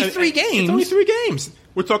 But only 3 games? It's only 3 games.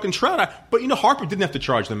 We're talking Trout. But, Harper didn't have to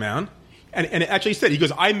charge the mound. And actually he said, he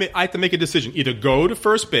goes, I have to make a decision. Either go to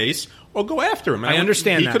first base or go after him. I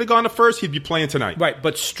understand that. He could have gone to first. He'd be playing tonight. Right,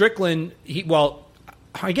 but Strickland,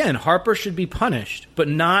 again, Harper should be punished, but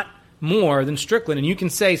not more than Strickland. And you can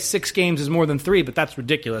say 6 games is more than 3, but that's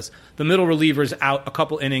ridiculous. The middle reliever's out a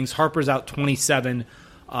couple innings. Harper's out 27.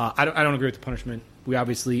 I don't agree with the punishment. We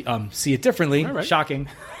obviously see it differently. All right. Shocking.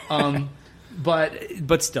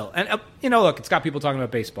 But still. And, look, it's got people talking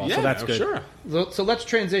about baseball, so that's good. Sure. So let's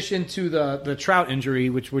transition to the Trout injury,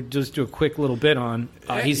 which we'll just do a quick little bit on.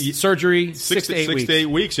 He's surgery, 6 to 8 weeks. 6 to 8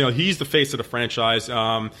 weeks. He's the face of the franchise.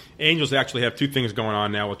 Angels actually have 2 things going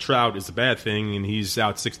on now. Well, Trout is a bad thing, and he's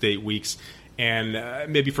out 6 to 8 weeks.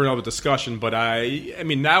 And maybe for another discussion, but I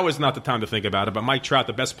mean, now is not the time to think about it. But Mike Trout,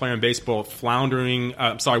 the best player in baseball, floundering.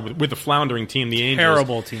 With the floundering team, the Angels.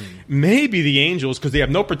 Terrible team. Maybe the Angels, because they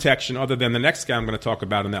have no protection other than the next guy I'm going to talk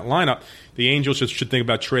about in that lineup. The Angels should think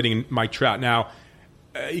about trading Mike Trout. Now,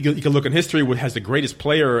 you can look in history. What has the greatest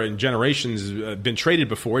player in generations been traded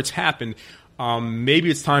before? It's happened.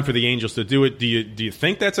 Maybe it's time for the Angels to do it. Do you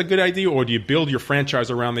think that's a good idea, or do you build your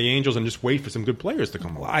franchise around the Angels and just wait for some good players to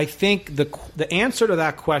come along? I think the answer to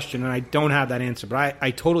that question, and I don't have that answer, but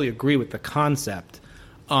I totally agree with the concept.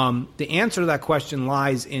 The answer to that question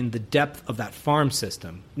lies in the depth of that farm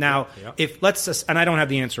system. Now, and I don't have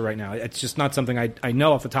the answer right now. It's just not something I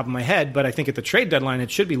know off the top of my head, but I think at the trade deadline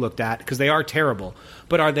it should be looked at because they are terrible.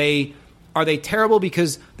 But are they terrible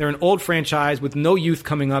because they're an old franchise with no youth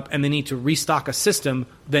coming up and they need to restock a system?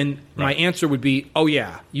 Then my answer would be, oh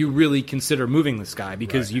yeah, you really consider moving this guy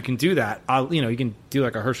because you can do that. You can do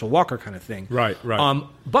like a Herschel Walker kind of thing. Right.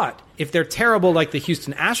 But if they're terrible like the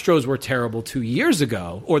Houston Astros were terrible 2 years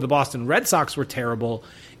ago, or the Boston Red Sox were terrible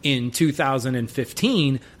in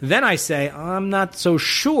 2015, then I say I'm not so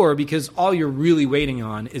sure because all you're really waiting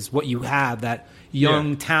on is what you have, that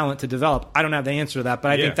young talent to develop. I don't have the answer to that,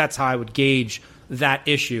 but I think that's how I would gauge that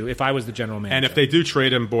issue if I was the general manager. And if they do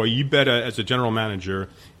trade him, boy, you better, as a general manager,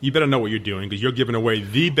 you better know what you're doing because you're giving away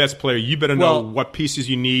the best player. You better know what pieces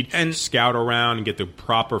you need and scout around and get the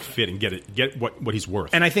proper fit and get what he's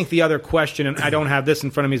worth. And I think the other question, and I don't have this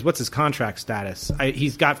in front of me, is what's his contract status?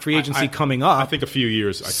 He's got free agency coming up. I think a few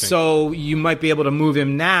years, I think. So you might be able to move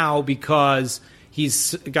him now because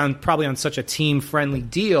he's gone probably on such a team-friendly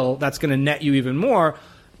deal that's going to net you even more.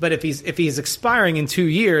 But if he's expiring in 2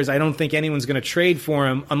 years, I don't think anyone's going to trade for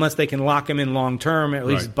him unless they can lock him in long-term, at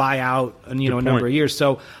least buy out a number of years.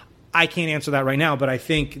 So I can't answer that right now, but I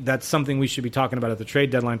think that's something we should be talking about at the trade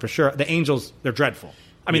deadline for sure. The Angels, they're dreadful.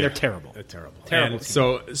 I mean, they're terrible. They're terrible. Terrible.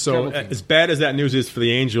 So as bad as that news is for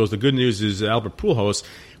the Angels, the good news is Albert Pujols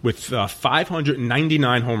with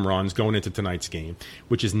 599 home runs going into tonight's game,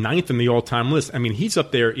 which is 9th in the all-time list. I mean, he's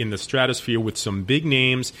up there in the stratosphere with some big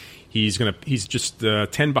names. He's just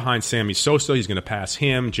 10 behind Sammy Sosa. He's going to pass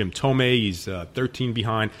him. Jim Tomei, he's 13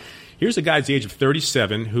 behind. Here's a guy at the age of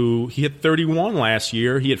 37 who he hit 31 last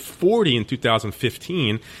year. He hit 40 in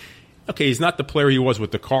 2015. Okay, he's not the player he was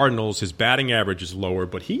with the Cardinals. His batting average is lower,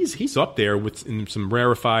 but he's up there with in some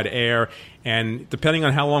rarefied air. And depending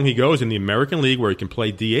on how long he goes in the American League, where he can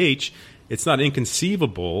play DH, it's not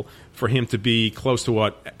inconceivable for him to be close to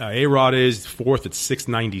what A-Rod is, 4th at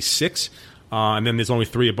 696. And then there's only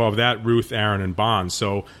 3 above that, Ruth, Aaron, and Bonds.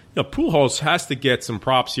 So Pujols has to get some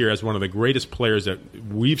props here as one of the greatest players that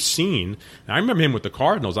we've seen. And I remember him with the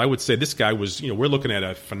Cardinals. I would say this guy was, we're looking at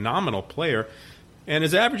a phenomenal player. And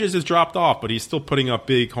his averages has dropped off, but he's still putting up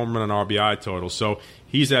big home run and RBI totals. So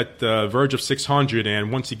he's at the verge of 600,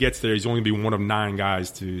 and once he gets there, he's only going to be one of 9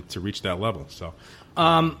 guys to reach that level. So,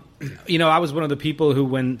 I was one of the people who,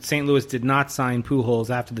 when St. Louis did not sign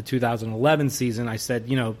Pujols after the 2011 season, I said,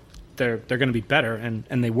 they're going to be better,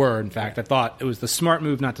 and they were. In fact, I thought it was the smart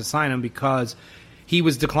move not to sign him because he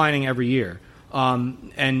was declining every year,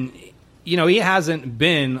 and he hasn't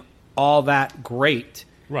been all that great.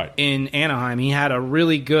 Right. In Anaheim. He had a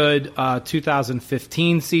really good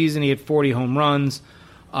 2015 season. He had 40 home runs,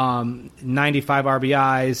 95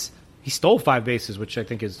 RBIs. He stole 5 bases, which I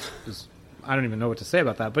think is I don't even know what to say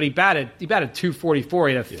about that. But he batted 244.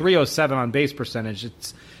 He had a 307 on base percentage.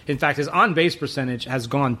 In fact, his on base percentage has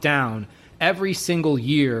gone down every single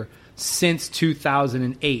year since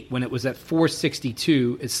 2008 when it was at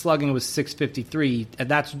 462. His slugging was 653, and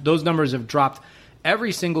those numbers have dropped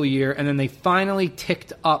every single year, and then they finally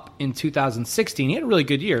ticked up in 2016. He had a really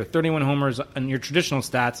good year, 31 homers on your traditional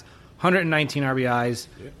stats, 119 RBIs,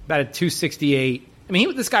 batted 268. I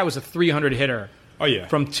mean, this guy was a 300 hitter. Oh, yeah.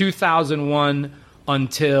 From 2001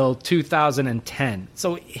 until 2010.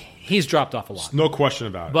 So he's dropped off a lot. No question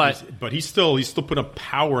about it. But he's still putting up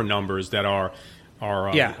power numbers that are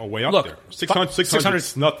way up there. 600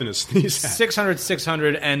 is nothing to sneeze at.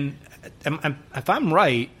 600, and if I'm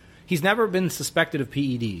right, he's never been suspected of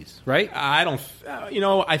PEDs, right? I don't.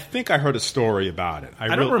 I think I heard a story about it.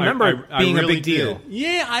 I don't remember it being a big deal.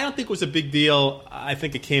 Yeah, I don't think it was a big deal. I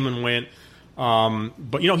think it came and went.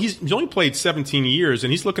 But he's only played 17 years,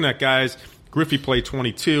 and he's looking at guys. Griffey played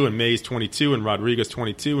 22, and Mays 22, and Rodriguez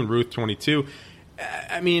 22, and Ruth 22.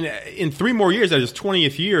 I mean, in 3 more years, at his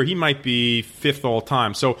 20th year, he might be 5th all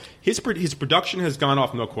time. So his production has gone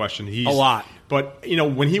off, no question. A lot. But,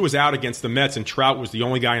 when he was out against the Mets and Trout was the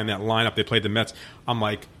only guy in that lineup, they played the Mets, I'm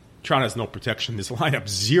like, Trout has no protection. This lineup,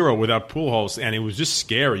 0 without Pujols, and it was just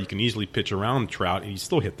scary. You can easily pitch around Trout, and he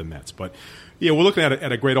still hit the Mets. But, yeah, we're looking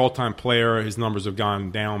at a great all-time player. His numbers have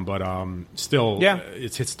gone down, but still,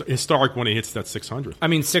 it's historic when he hits that 600. I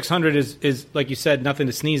mean, 600 is like you said, nothing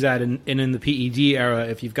to sneeze at. And in the PED era,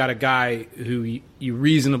 if you've got a guy who you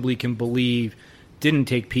reasonably can believe didn't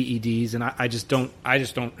take PEDs, and I just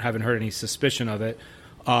haven't heard any suspicion of it,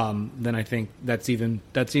 then I think that's even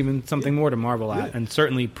something more to marvel at. Yeah. And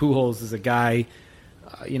certainly Pujols is a guy.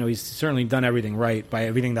 He's certainly done everything right by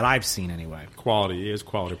everything that I've seen anyway. Quality. He is a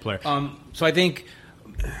quality player. So I think,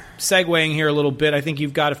 segueing here a little bit, I think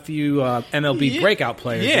you've got a few MLB breakout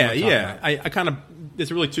players. Yeah. I kind of –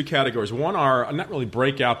 there's really 2 categories. One are not really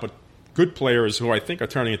breakout, but good players who I think are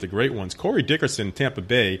turning into great ones. Corey Dickerson, Tampa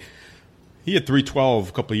Bay, he had 312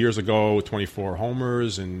 a couple of years ago, 24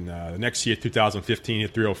 homers, and the next year, 2015, he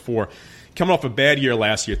had 304. Coming off a bad year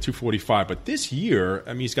last year, 245. But this year,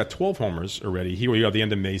 he's got 12 homers already. Here we are at the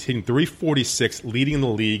end of May. He's hitting 346, leading the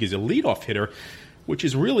league. He's a leadoff hitter, which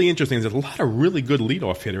is really interesting. There's a lot of really good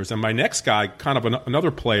leadoff hitters. And my next guy, kind of another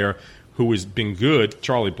player who has been good,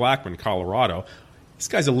 Charlie Blackmon, Colorado. This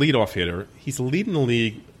guy's a leadoff hitter. He's leading the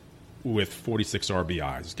league with 46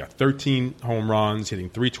 RBIs. He's got 13 home runs, hitting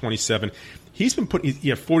 327. He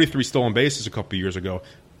had 43 stolen bases a couple of years ago.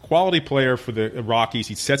 Quality player for the Rockies.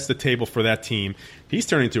 He sets the table for that team. He's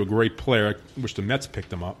turning into a great player. I wish the Mets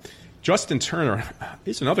picked him up. Justin Turner,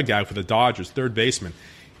 he's another guy for the Dodgers, third baseman.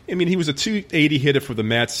 He was a 280 hitter for the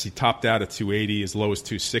Mets. He topped out at 280, as low as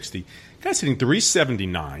 260. Guy's hitting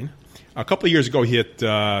 379. A couple of years ago, he hit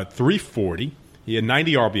 340. He had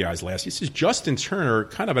 90 RBIs last year. This is Justin Turner,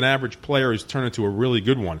 kind of an average player who's turned into a really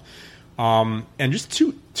good one. And just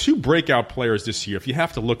two breakout players this year, if you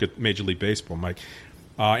have to look at Major League Baseball, Mike.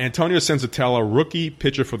 Antonio Senzatella, rookie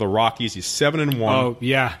pitcher for the Rockies. He's 7-1. Oh,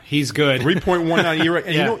 yeah, he's good. 3.19 ERA.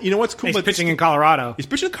 And yeah. you know what's cool? He's pitching in Colorado. He's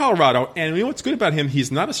pitching in Colorado, and you know what's good about him?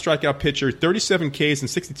 He's not a strikeout pitcher. 37 Ks in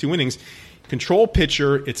 62 innings. Control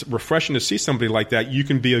pitcher. It's refreshing to see somebody like that. You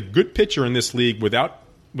can be a good pitcher in this league without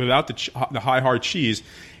the high hard cheese.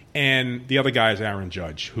 And the other guy is Aaron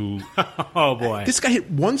Judge, who oh boy, this guy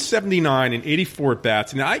hit 179 in 84 at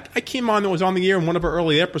bats. And I came on, was on the air in one of our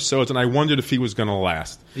early episodes, and I wondered if he was going to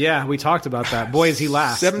last. Yeah, we talked about that. Boy, is he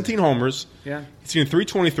last. 17 homers. Yeah, he's getting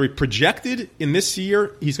 323 projected in this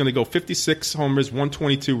year. He's going to go 56 homers,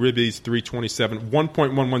 122 ribbies, 327,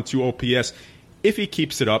 1.112 OPS. If he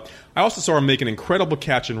keeps it up. I also saw him make an incredible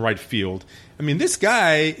catch in right field. This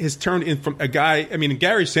guy has turned in from a guy.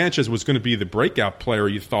 Gary Sanchez was going to be the breakout player,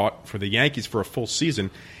 you thought, for the Yankees for a full season.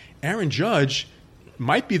 Aaron Judge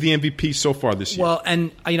might be the MVP so far this year. Well, and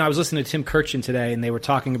I was listening to Tim Kirchin today, and they were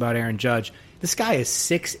talking about Aaron Judge. This guy is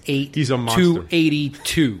 6'8", he's a monster.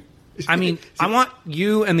 282. I want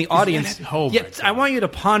you and the audience. I want you to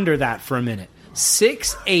ponder that for a minute.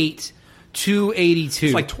 6'8", 282.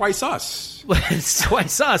 It's like twice us. It's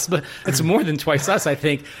twice us, but it's more than twice us, I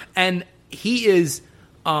think. And he is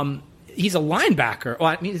he's a linebacker.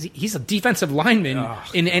 Well, he's a defensive lineman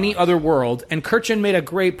in any other world. And Kirchin made a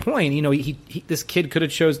great point. This kid could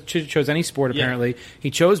have chose any sport, apparently. Yeah. He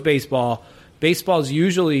chose baseball. Baseball is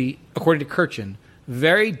usually, according to Kirchin,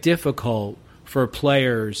 very difficult for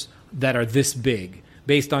players that are this big,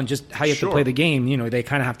 based on just how you have to play the game. They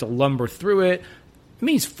kind of have to lumber through it.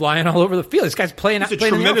 He's flying all over the field. This guy's playing. He's a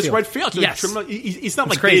tremendous right field. Yes. He's not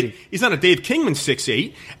like crazy. He's not a Dave Kingman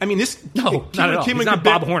 6'8". Not at all. He's not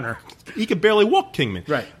Bob Horner. He could barely walk, Kingman.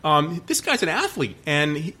 Right. This guy's an athlete,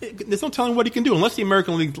 and there's no telling what he can do unless the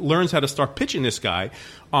American League learns how to start pitching this guy.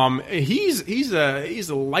 He's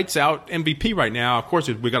a lights out MVP right now. Of course,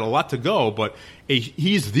 we got a lot to go, but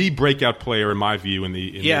he's the breakout player in my view in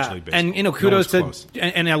Major League Baseball. And kudos to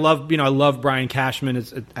and I love Brian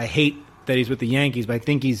Cashman. I hate that he's with the Yankees, but I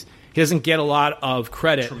think he doesn't get a lot of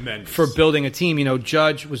credit for building a team.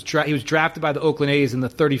 Judge was drafted by the Oakland A's in the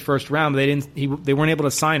 31st round, but they weren't able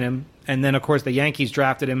to sign him. And then, of course, the Yankees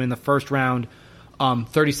drafted him in the first round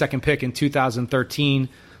 32nd pick in 2013,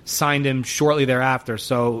 signed him shortly thereafter.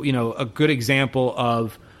 So, a good example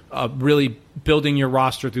of really building your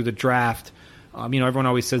roster through the draft. Everyone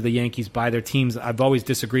always says the Yankees buy their teams. I've always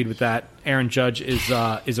disagreed with that. Aaron Judge is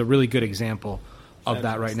a really good example of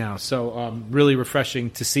that right now. So really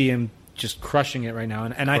refreshing to see him just crushing it right now.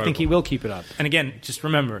 And I think he will keep it up. And again, just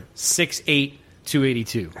remember, 6'8",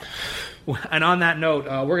 282. And on that note,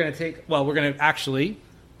 we're going to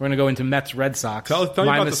go into Mets Red Sox. Tell me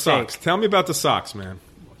about the Sox. Tell me about the Sox, man.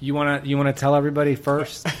 You want to tell everybody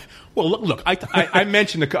first? Well, look. I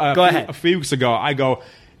mentioned Go ahead. A few weeks ago. I go,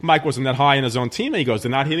 Mike wasn't that high in his own team, and he goes,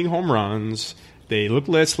 they're not hitting home runs. They look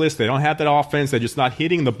listless. They don't have that offense. They're just not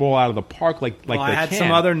hitting the ball out of the park like they can. I had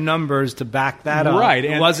some other numbers to back that up. Right.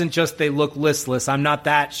 It wasn't just they look listless. I'm not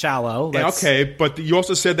that shallow. Okay, but you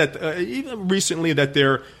also said that even recently that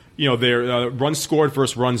their runs scored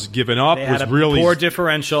versus runs given up was really poor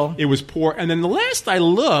differential. It was poor. And then the last I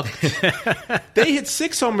looked, they hit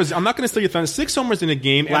 6 homers. I'm not going to steal your thunder. 6 homers in a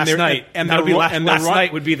game. Last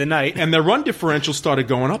night would be the night. And their run differential started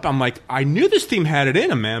going up. I'm like, I knew this team had it in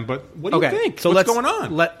them, man. But what do you think? So what's going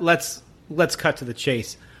on? Let's cut to the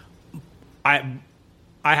chase. I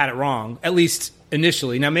had it wrong, at least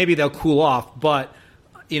initially. Now maybe they'll cool off, but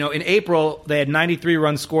in April they had 93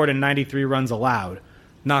 runs scored and 93 runs allowed.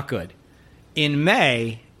 Not good. In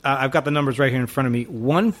May, I've got the numbers right here in front of me,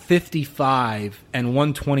 155 and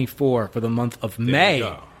 124 for the month of May.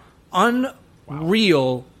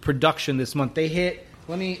 Unreal production this month. They hit,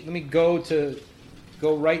 let me go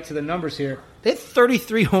right to the numbers here. They hit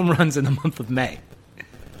 33 home runs in the month of May.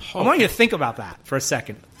 I want you to think about that for a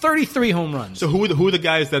second. 33 home runs. So who are the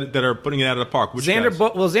guys that are putting it out of the park? Which Xander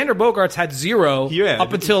Bogaerts had 0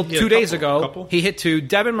 up until 2 days ago. He hit 2.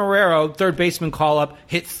 Devin Marrero, third baseman call-up,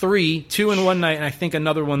 hit 3, 2 in one night, and I think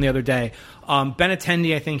another one the other day.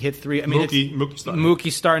 Benintendi, I think, hit 3. I mean,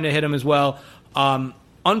 Mookie's starting to hit him as well.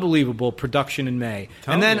 Unbelievable production in May.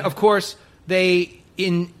 Of course,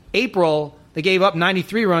 in April, they gave up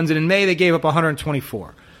 93 runs, and in May, they gave up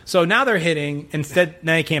 124. So now they're hitting. Now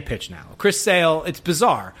they can't pitch now. Chris Sale, it's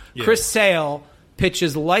bizarre. Yeah. Chris Sale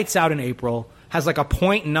pitches lights out in April, has like a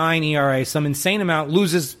 .9 ERA, some insane amount,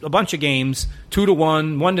 loses a bunch of games,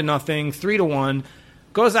 2-1, 1-0, 3-1,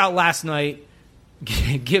 goes out last night,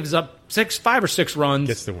 gives up 5 or 6 runs,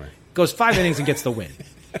 gets the win, goes 5 innings and gets the win.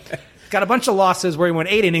 Got a bunch of losses where he went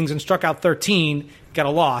 8 innings and struck out 13, got a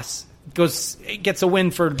loss. Gets a win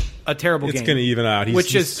for a terrible game. It's going to even out.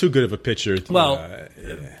 He's too good of a pitcher.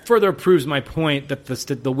 Further proves my point that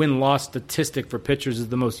the win-loss statistic for pitchers is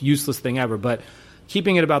the most useless thing ever. But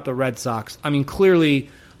keeping it about the Red Sox, I mean, clearly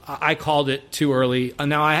I called it too early.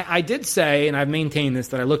 Now, I did say, and I've maintained this,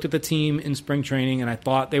 that I looked at the team in spring training and I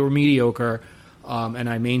thought they were mediocre, and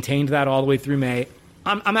I maintained that all the way through May.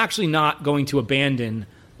 I'm actually not going to abandon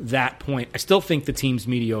that point. I still think the team's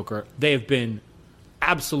mediocre. They have been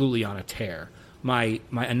absolutely on a tear. My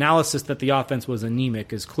analysis that the offense was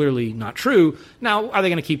anemic is clearly not true. Now, are they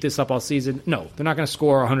going to keep this up all season? No, they're not going to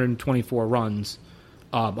score 125 runs,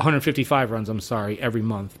 every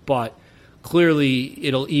month. But clearly,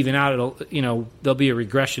 it'll even out. There'll be a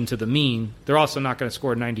regression to the mean. They're also not going to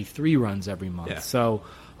score 93 runs every month. Yeah. So,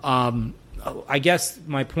 I guess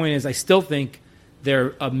my point is, I still think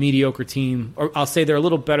they're a mediocre team, or I'll say they're a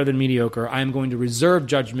little better than mediocre. I am going to reserve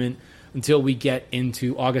judgment until we get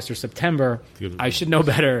into August or September. I should know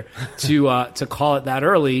better to call it that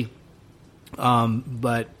early.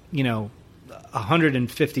 But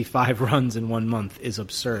 155 runs in 1 month is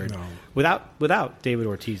absurd. No. Without David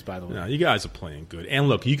Ortiz, by the way. No, you guys are playing good. And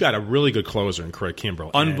look, you got a really good closer in Craig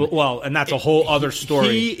Kimbrell. And that's a whole other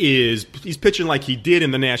story. He's pitching like he did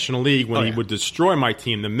in the National League when he would destroy my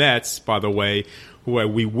team, the Mets, by the way.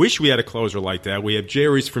 We wish we had a closer like that. We have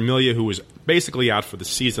Jeurys Familia, who is basically out for the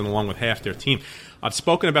season along with half their team. I've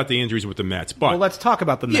spoken about the injuries with the Mets. But let's talk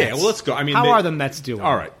about the Mets. Yeah, let's go. I mean, how are the Mets doing?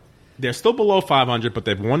 All right. They're still below 500, but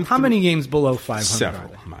they've won. How many games below 500?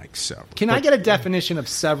 Several, Mike, several. Can I get a definition of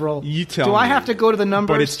several? You tell me. Do I have to go to the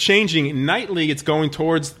numbers? But it's changing. Nightly, it's going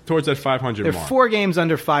towards that 500 mark. They're 4 games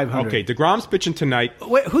under 500. Okay, DeGrom's pitching tonight.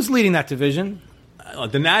 Wait, who's leading that division?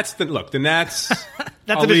 The Nats. The Nats.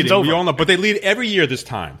 That division's over. We all know, but they lead every year this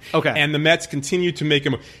time. Okay. And the Mets continue to make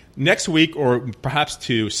them next week, or perhaps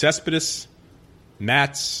two. Cespedes,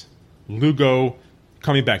 Matz, Lugo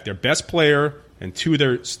coming back. Their best player and 2 of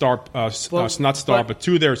their but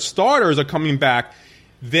 2 of their starters are coming back.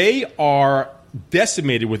 They are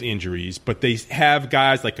decimated with injuries, but they have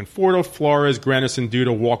guys like Conforto, Flores, Granderson,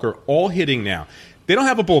 Duda, Walker all hitting now. They don't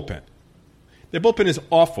have a bullpen. Their bullpen is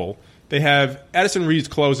awful. They have Addison Reeves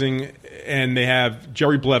closing, and they have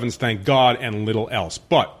Jerry Blevins, thank God, and little else.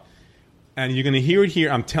 But And you're going to hear it here.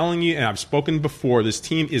 I'm telling you, and I've spoken before, this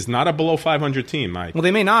team is not a below 500 team, Mike. Well,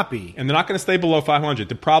 they may not be. And they're not going to stay below 500.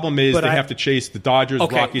 The problem is they have to chase the Dodgers,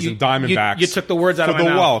 Rockies, and Diamondbacks. You took the words out of my mouth.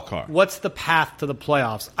 For the wild card. What's the path to the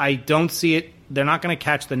playoffs? I don't see it. They're not going to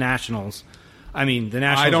catch the Nationals. I mean, the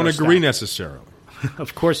Nationals I don't agree stacked. Necessarily.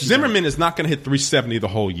 Of course you Zimmerman don't. is not going to hit 370 the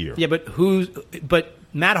whole year. Yeah, but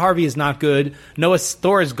Matt Harvey is not good. Noah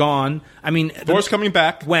Thor is gone. I mean, Thor's coming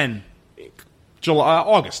back. When?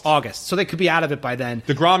 August. So they could be out of it by then.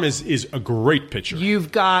 DeGrom is a great pitcher.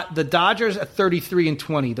 You've got the Dodgers at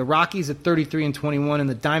 33-20, the Rockies at 33-21, and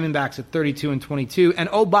the Diamondbacks at 32-22. And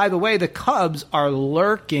oh, by the way, the Cubs are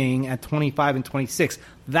lurking at 25-26.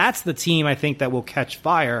 That's the team I think that will catch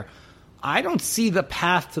fire. I don't see the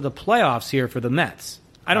path to the playoffs here for the Mets.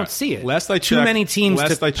 I don't see it. Last I checked, too many teams.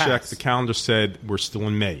 Last I checked, the calendar said we're still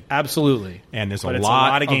in May. Absolutely, and there's a it's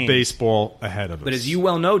lot of of baseball ahead of us. But as you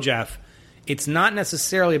well know, Jeff, it's not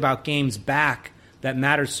necessarily about games back that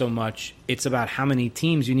matters so much. It's about how many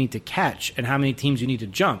teams you need to catch and how many teams you need to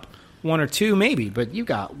jump. One or two, maybe, but you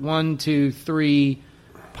got 1, 2, 3,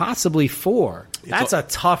 possibly 4. That's a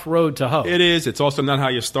tough road to hoe. It is. It's also not how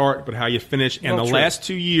you start, but how you finish. And the last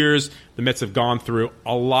 2 years, the Mets have gone through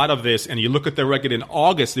a lot of this. And you look at their record in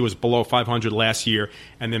August, it was below 500 last year,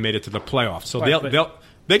 and they made it to the playoffs. So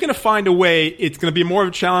they're going to find a way. It's going to be more of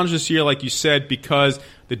a challenge this year, like you said, because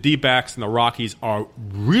the D-backs and the Rockies are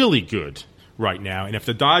really good right now. And if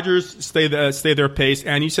the Dodgers stay their pace,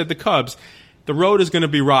 and you said the Cubs, the road is going to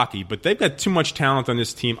be rocky. But they've got too much talent on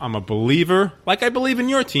this team. I'm a believer, like I believe in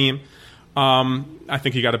your team. I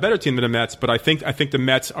think you got a better team than the Mets, but I think the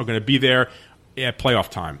Mets are going to be there at playoff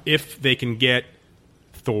time if they can get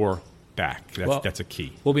Thor back. That's a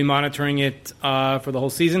key. We'll be monitoring it for the whole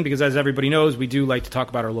season because, as everybody knows, we do like to talk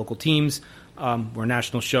about our local teams. We're a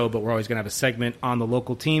national show, but we're always going to have a segment on the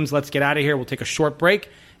local teams. Let's get out of here. We'll take a short break,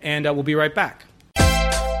 and we'll be right back.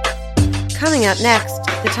 Coming up next,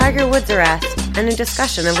 the Tiger Woods arrest and a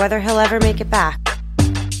discussion of whether he'll ever make it back.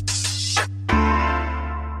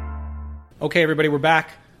 Okay, everybody, we're back.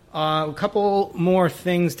 A couple more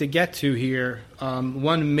things to get to here.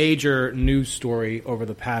 One major news story over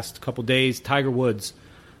the past couple days, Tiger Woods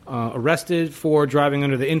arrested for driving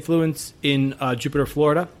under the influence in Jupiter,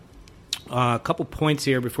 Florida. A couple points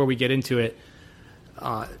here before we get into it.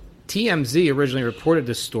 TMZ originally reported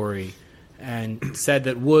this story and said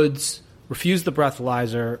that Woods refused the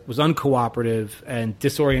breathalyzer, was uncooperative, and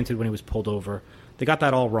disoriented when he was pulled over. They got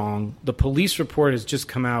that all wrong. The police report has just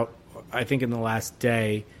come out, I think, in the last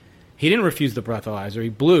day. He didn't refuse the breathalyzer. He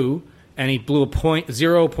blew, and he blew a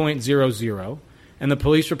 0.00, and the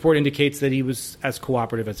police report indicates that he was as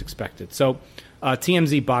cooperative as expected. So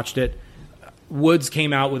TMZ botched it. Woods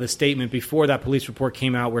came out with a statement before that police report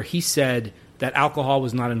came out where he said that alcohol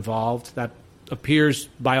was not involved. That appears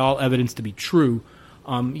by all evidence to be true.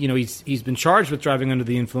 He's been charged with driving under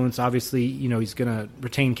the influence. Obviously, he's going to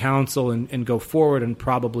retain counsel and go forward and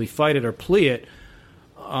probably fight it or plea it.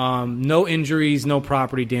 No injuries, no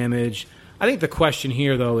property damage. I think the question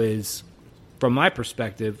here, though, is, from my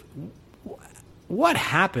perspective, what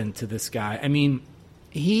happened to this guy? I mean,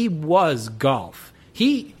 he was golf.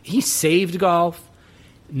 He saved golf.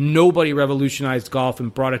 Nobody revolutionized golf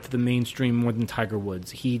and brought it to the mainstream more than Tiger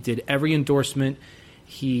Woods. He did every endorsement.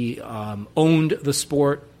 He owned the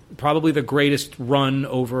sport, probably the greatest run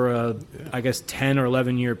over I guess, 10 or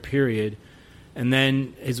 11-year period. And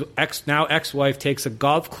then his ex-wife takes a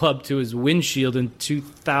golf club to his windshield in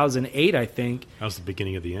 2008, I think. That was the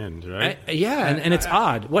beginning of the end, right? And it's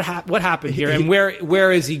odd. What happened here? And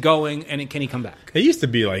where is he going? And can he come back? It used to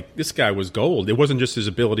be like this guy was gold. It wasn't just his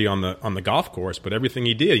ability on the golf course, but everything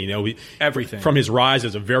he did. Everything from his rise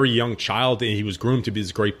as a very young child, he was groomed to be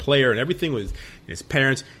this great player, and everything was his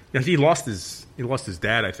parents. He lost his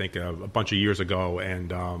dad, I think, a bunch of years ago,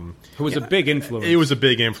 and who was a big influence. It was a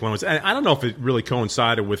big influence, and I don't know if it really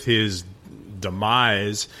coincided with his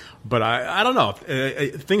demise, but I don't know.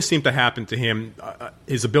 Things seem to happen to him.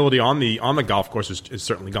 His ability on the golf course has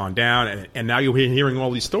certainly gone down, and now you're hearing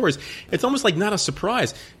all these stories. It's almost like not a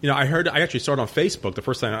surprise. I actually saw it on Facebook the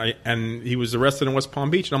first time, and he was arrested in West Palm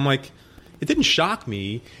Beach, and I'm like, it didn't shock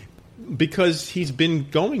me. Because he's been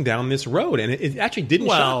going down this road, and it actually didn't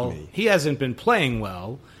shock me. He hasn't been playing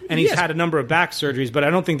well, and he's had a number of back surgeries, but I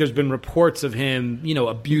don't think there's been reports of him,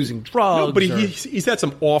 abusing drugs. No, but he's had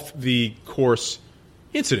some off-the-course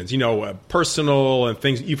incidents, personal and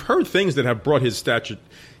things. You've heard things that have brought his stature,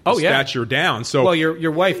 stature down. So, well,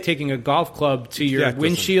 your wife taking a golf club to your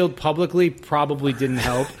windshield publicly probably didn't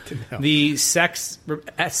help. The sex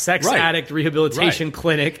addict rehabilitation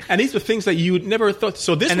clinic, and these were things that you never thought.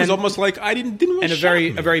 So this was almost like I didn't really.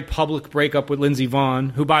 And a very public breakup with Lindsey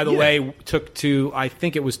Vonn, who, by the way, took to, I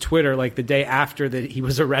think it was Twitter, like the day after that he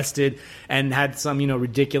was arrested, and had some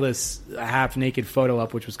ridiculous half naked photo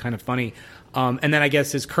up, which was kind of funny. And then I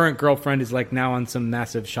guess his current girlfriend is like now on some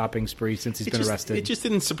massive shopping spree since he's been arrested. It just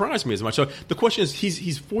didn't surprise me as much. So the question is,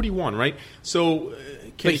 he's 41, right? So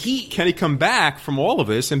can he come back from all of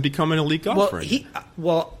this and become an elite golfer?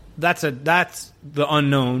 That's the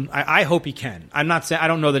unknown. I hope he can. I'm not saying I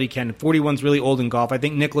don't know that he can. 41's really old in golf. I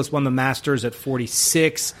think Nicklaus won the Masters at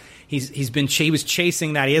 46. He was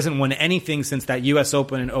chasing that. He hasn't won anything since that U.S.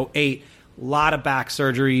 Open in 2008. A lot of back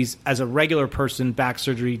surgeries. As a regular person, back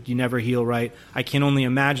surgery, you never heal right. I can only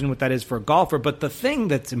imagine what that is for a golfer. But the thing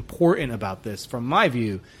that's important about this, from my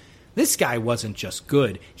view, this guy wasn't just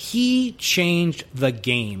good. He changed the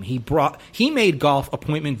game. He made golf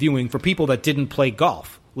appointment viewing for people that didn't play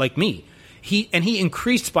golf, like me. He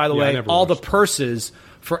increased, by the way, all the purses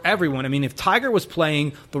for everyone. I mean, if Tiger was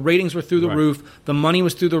playing, the ratings were through the roof, the money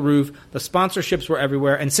was through the roof, the sponsorships were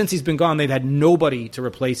everywhere, and since he's been gone, they've had nobody to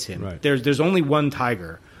replace him. Right. There's only one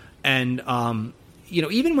Tiger, and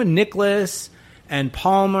even when Nicklaus and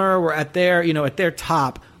Palmer were at their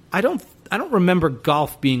top, I don't remember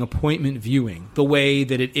golf being appointment viewing the way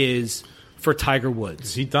that it is for Tiger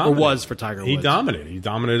Woods. He dominated. Or was for Tiger Woods. He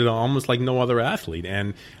dominated almost like no other athlete.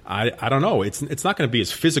 And I don't know. It's not going to be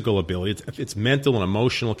his physical ability. It's mental and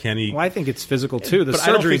emotional. Can he? Well, I think it's physical too. The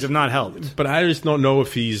surgeries have not helped. But I just don't know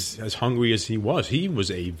if he's as hungry as he was. He was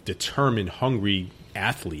a determined, hungry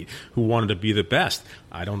athlete who wanted to be the best.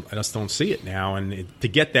 I just don't see it now. And to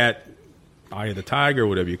get that eye of the tiger,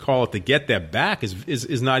 whatever you call it, to get that back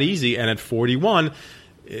is not easy. And at 41.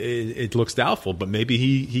 It looks doubtful, but maybe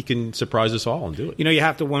he can surprise us all and do it. You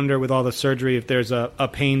have to wonder with all the surgery if there's a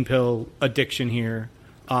pain pill addiction here.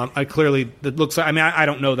 It looks like. I mean, I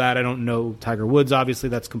don't know that. I don't know Tiger Woods. Obviously,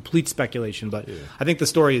 that's complete speculation. But I think the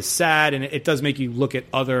story is sad, and it does make you look at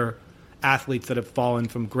other athletes that have fallen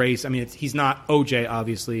from grace. I mean, he's not OJ,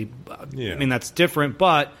 obviously. I mean, that's different,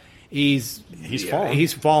 but he's fallen.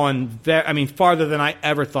 He's fallen. Farther than I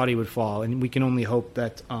ever thought he would fall, and we can only hope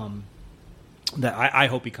that. I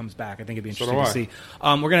hope he comes back. I think it'd be interesting to see.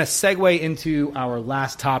 We're going to segue into our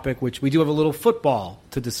last topic, which we do have a little football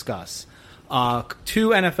to discuss. 2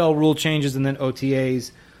 NFL rule changes and then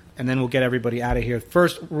OTAs, and then we'll get everybody out of here.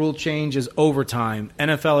 First rule change is overtime.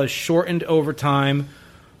 NFL has shortened overtime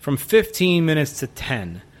from 15 minutes to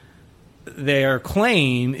 10. Their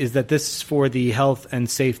claim is that this is for the health and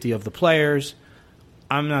safety of the players.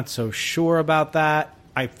 I'm not so sure about that.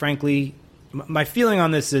 My feeling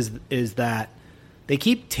on this is that they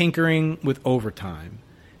keep tinkering with overtime,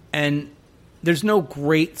 and there's no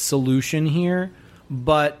great solution here,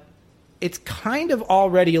 but it's kind of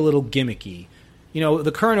already a little gimmicky.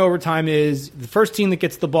 The current overtime is the first team that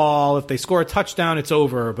gets the ball. If they score a touchdown, it's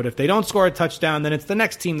over. But if they don't score a touchdown, then it's the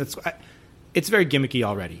next team that's... It's very gimmicky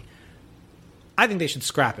already. I think they should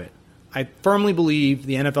scrap it. I firmly believe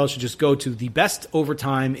the NFL should just go to the best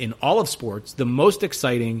overtime in all of sports, the most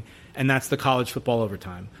exciting, and that's the college football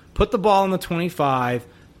overtime. Put the ball in the 25,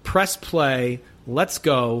 press play, let's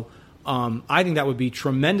go. I think that would be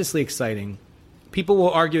tremendously exciting. People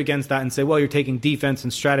will argue against that and say, well, you're taking defense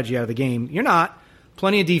and strategy out of the game. You're not.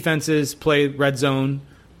 Plenty of defenses play red zone,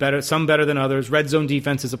 some better than others. Red zone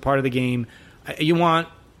defense is a part of the game. You want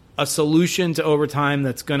a solution to overtime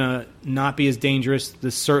that's going to not be as dangerous.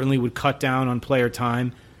 This certainly would cut down on player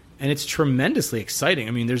time, and it's tremendously exciting.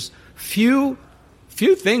 I mean, there's few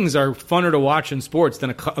things are funner to watch in sports than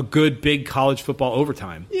a good big college football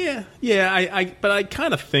overtime. Yeah. But I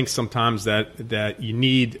kind of think sometimes that you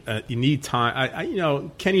need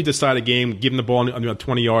time. Can you decide a game, give them the ball on the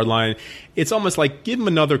 20-yard line? It's almost like give them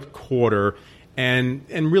another quarter and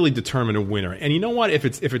really determine a winner. And you know what? If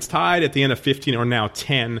it's tied at the end of 15 or now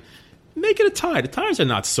 10. Make it a tie. The ties are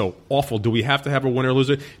not so awful. Do we have to have a winner or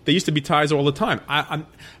loser? They used to be ties all the time.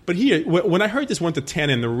 But here, when I heard this went to 10,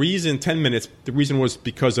 and the reason 10 minutes, the reason was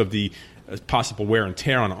because of the possible wear and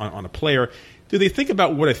tear on a player. Do they think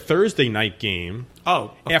about what a Thursday night game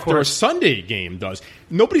after a Sunday game does.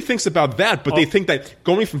 Nobody thinks about that, but they think that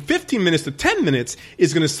going from 15 minutes to 10 minutes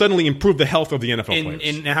is going to suddenly improve the health of the NFL players.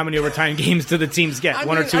 In how many overtime games do the teams get?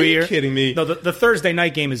 One or two a year? Are you kidding me? No, the Thursday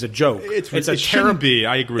night game is a joke. It shouldn't be.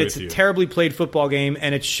 I agree with you. It's a terribly played football game,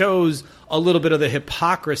 and it shows a little bit of the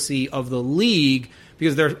hypocrisy of the league.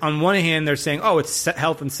 Because they're on one hand they're saying, "Oh, it's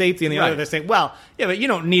health and safety," and the other they're saying, "Well, yeah, but you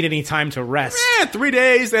don't need any time to rest. 3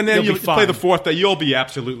 days, and then you play the fourth day. You'll be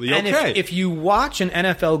absolutely okay." And if you watch an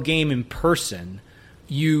NFL game in person,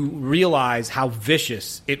 you realize how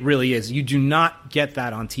vicious it really is. You do not get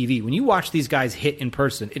that on TV. When you watch these guys hit in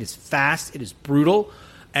person, it is fast, it is brutal.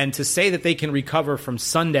 And to say that they can recover from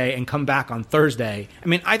Sunday and come back on Thursday, I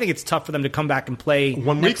mean, I think it's tough for them to come back and play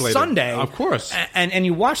 1 next week later. Sunday. Of course. And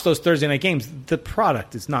you watch those Thursday night games, the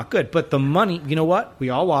product is not good. But the money, you know what?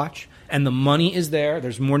 We all watch, and the money is there.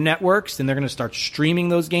 There's more networks, and they're going to start streaming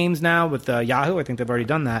those games now with Yahoo. I think they've already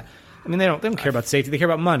done that. I mean, they don't care about safety; they care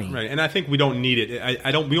about money. Right, and I think we don't need it.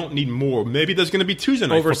 We don't need more. Maybe there's going to be Tuesday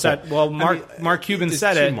night football. Well, Mark Cuban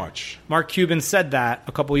said it. Too much. Mark Cuban said that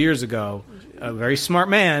a couple years ago. A very smart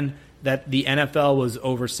man. That the NFL was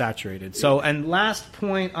oversaturated. So, and last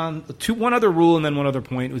point on one other rule, and then one other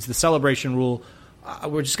point was the celebration rule.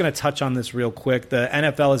 We're just going to touch on this real quick. The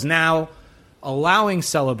NFL is now allowing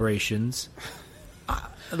celebrations.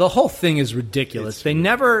 The whole thing is ridiculous. They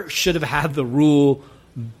never should have had the rule.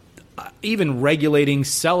 Even regulating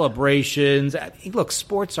celebrations. Look,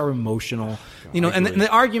 sports are emotional, and the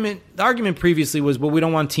argument previously was, well, we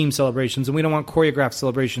don't want team celebrations and we don't want choreographed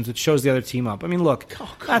celebrations, which shows the other team up. I mean, look,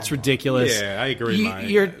 that's ridiculous. Yeah, I agree.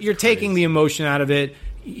 You're taking the emotion out of it.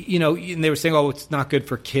 And they were saying, oh, it's not good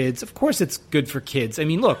for kids. Of course, it's good for kids. I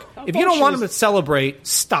mean, look, if you don't want them to celebrate,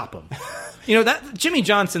 stop them. That Jimmy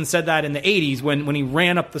Johnson said that in the 80s when he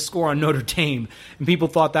ran up the score on Notre Dame, and people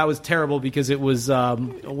thought that was terrible because it was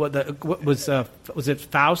was it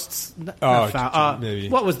Faust's? Maybe.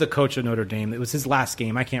 What was the coach of Notre Dame? It was his last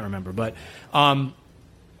game. I can't remember, but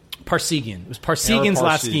Parsegian. It was Parsegian's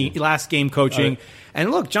last game coaching.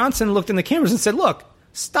 And look, Johnson looked in the cameras and said, "Look.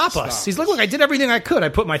 Stop us." He's like, look, I did everything I could. I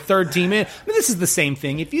put my third team in. I mean, this is the same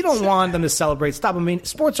thing. If you don't want them to celebrate, stop them. I mean,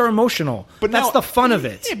 sports are emotional. But that's the fun of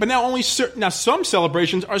it. Yeah, but now some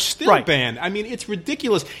celebrations are still banned. I mean, it's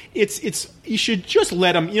ridiculous. It's you should just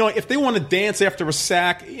let them, if they want to dance after a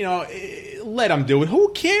sack, let them do it. Who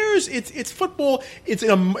cares? It's football. It's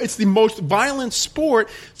the most violent sport.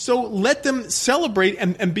 So let them celebrate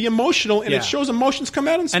and be emotional, and it shows emotions come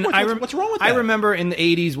out in sports. What's wrong with that? I remember in the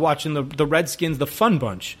 80s watching the Redskins, the Fun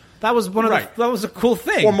Bunch. That was that was a cool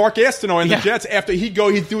thing. Or Mark Gastineau and the Jets, after he'd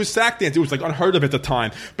do his sack dance. It was like unheard of at the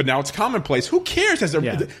time, but now it's commonplace. Who cares? Does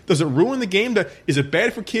it ruin the game? Is it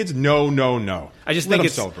bad for kids? No. I just think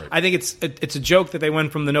it's a joke that they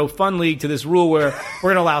went from the no fun league to this rule where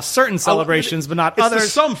we're going to allow certain celebrations, but not others.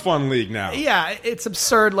 It's the some fun league now. Yeah, it's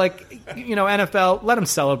absurd. Like NFL, let them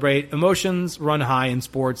celebrate. Emotions run high in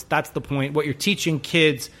sports. That's the point. What you're teaching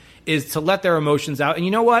kids is to let their emotions out. And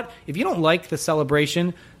you know what? If you don't like the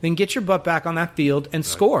celebration, then get your butt back on that field and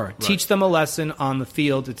score. Right. Teach them a lesson on the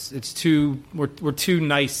field. We're too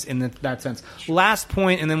nice in that sense. Last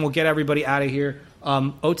point, and then we'll get everybody out of here.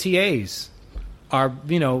 OTAs are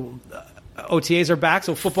OTAs are back,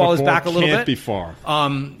 so football is back a little bit. Can't be far.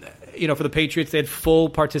 For the Patriots, they had full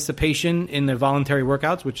participation in the voluntary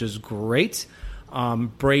workouts, which is great.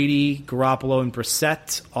 Brady, Garoppolo, and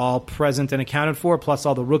Brissett all present and accounted for, plus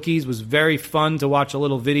all the rookies. It was very fun to watch a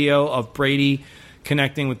little video of Brady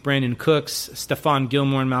connecting with Brandon Cooks, Stephon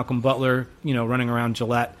Gilmore, and Malcolm Butler, running around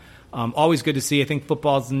Gillette. Always good to see. I think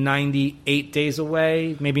football's 98 days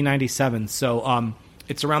away, maybe 97. So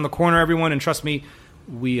it's around the corner, everyone, and trust me,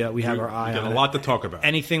 we have our eye on it. Got a lot to talk about.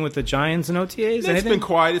 Anything with the Giants and OTAs? It's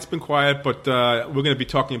been quiet, but we're going to be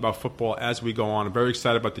talking about football as we go on. I'm very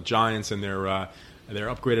excited about the Giants and their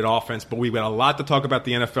upgraded offense, but we've got a lot to talk about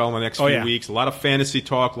the NFL in the next few weeks. A lot of fantasy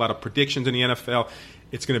talk, a lot of predictions in the NFL.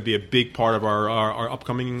 It's going to be a big part of our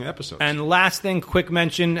upcoming episodes. And last thing, quick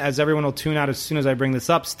mention, as everyone will tune out as soon as I bring this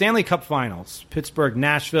up, Stanley Cup Finals, Pittsburgh,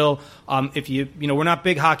 Nashville. If we're not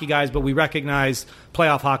big hockey guys, but we recognize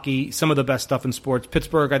playoff hockey, some of the best stuff in sports.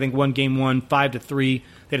 Pittsburgh, I think, won Game 1, 5-3.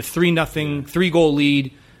 They had a 3-0, 3-goal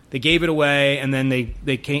lead. They gave it away, and then they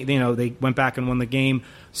went back and won the game.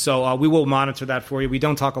 So we will monitor that for you. We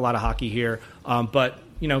don't talk a lot of hockey here, but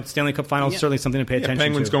Stanley Cup Finals is certainly something to pay attention to.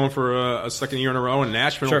 Penguins going for a second year in a row, and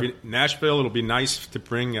Nashville. It'll be nice to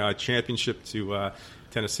bring a championship to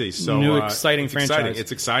Tennessee. So new exciting franchise.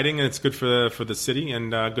 It's exciting, and it's good for the city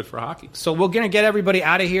and good for hockey. So we're going to get everybody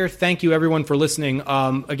out of here. Thank you, everyone, for listening.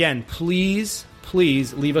 Again, please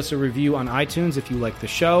please leave us a review on iTunes if you like the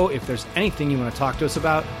show. If there's anything you want to talk to us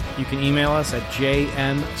about, you can email us at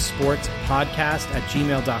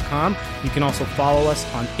jmsportspodcast@gmail.com. You can also follow us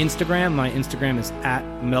on Instagram. My Instagram is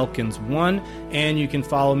 @Melkins1, and you can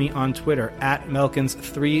follow me on Twitter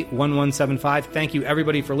 @Melkins31175. Thank you,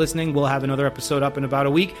 everybody, for listening. We'll have another episode up in about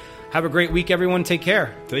a week. Have a great week, everyone. Take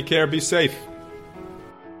care. Take care. Be safe.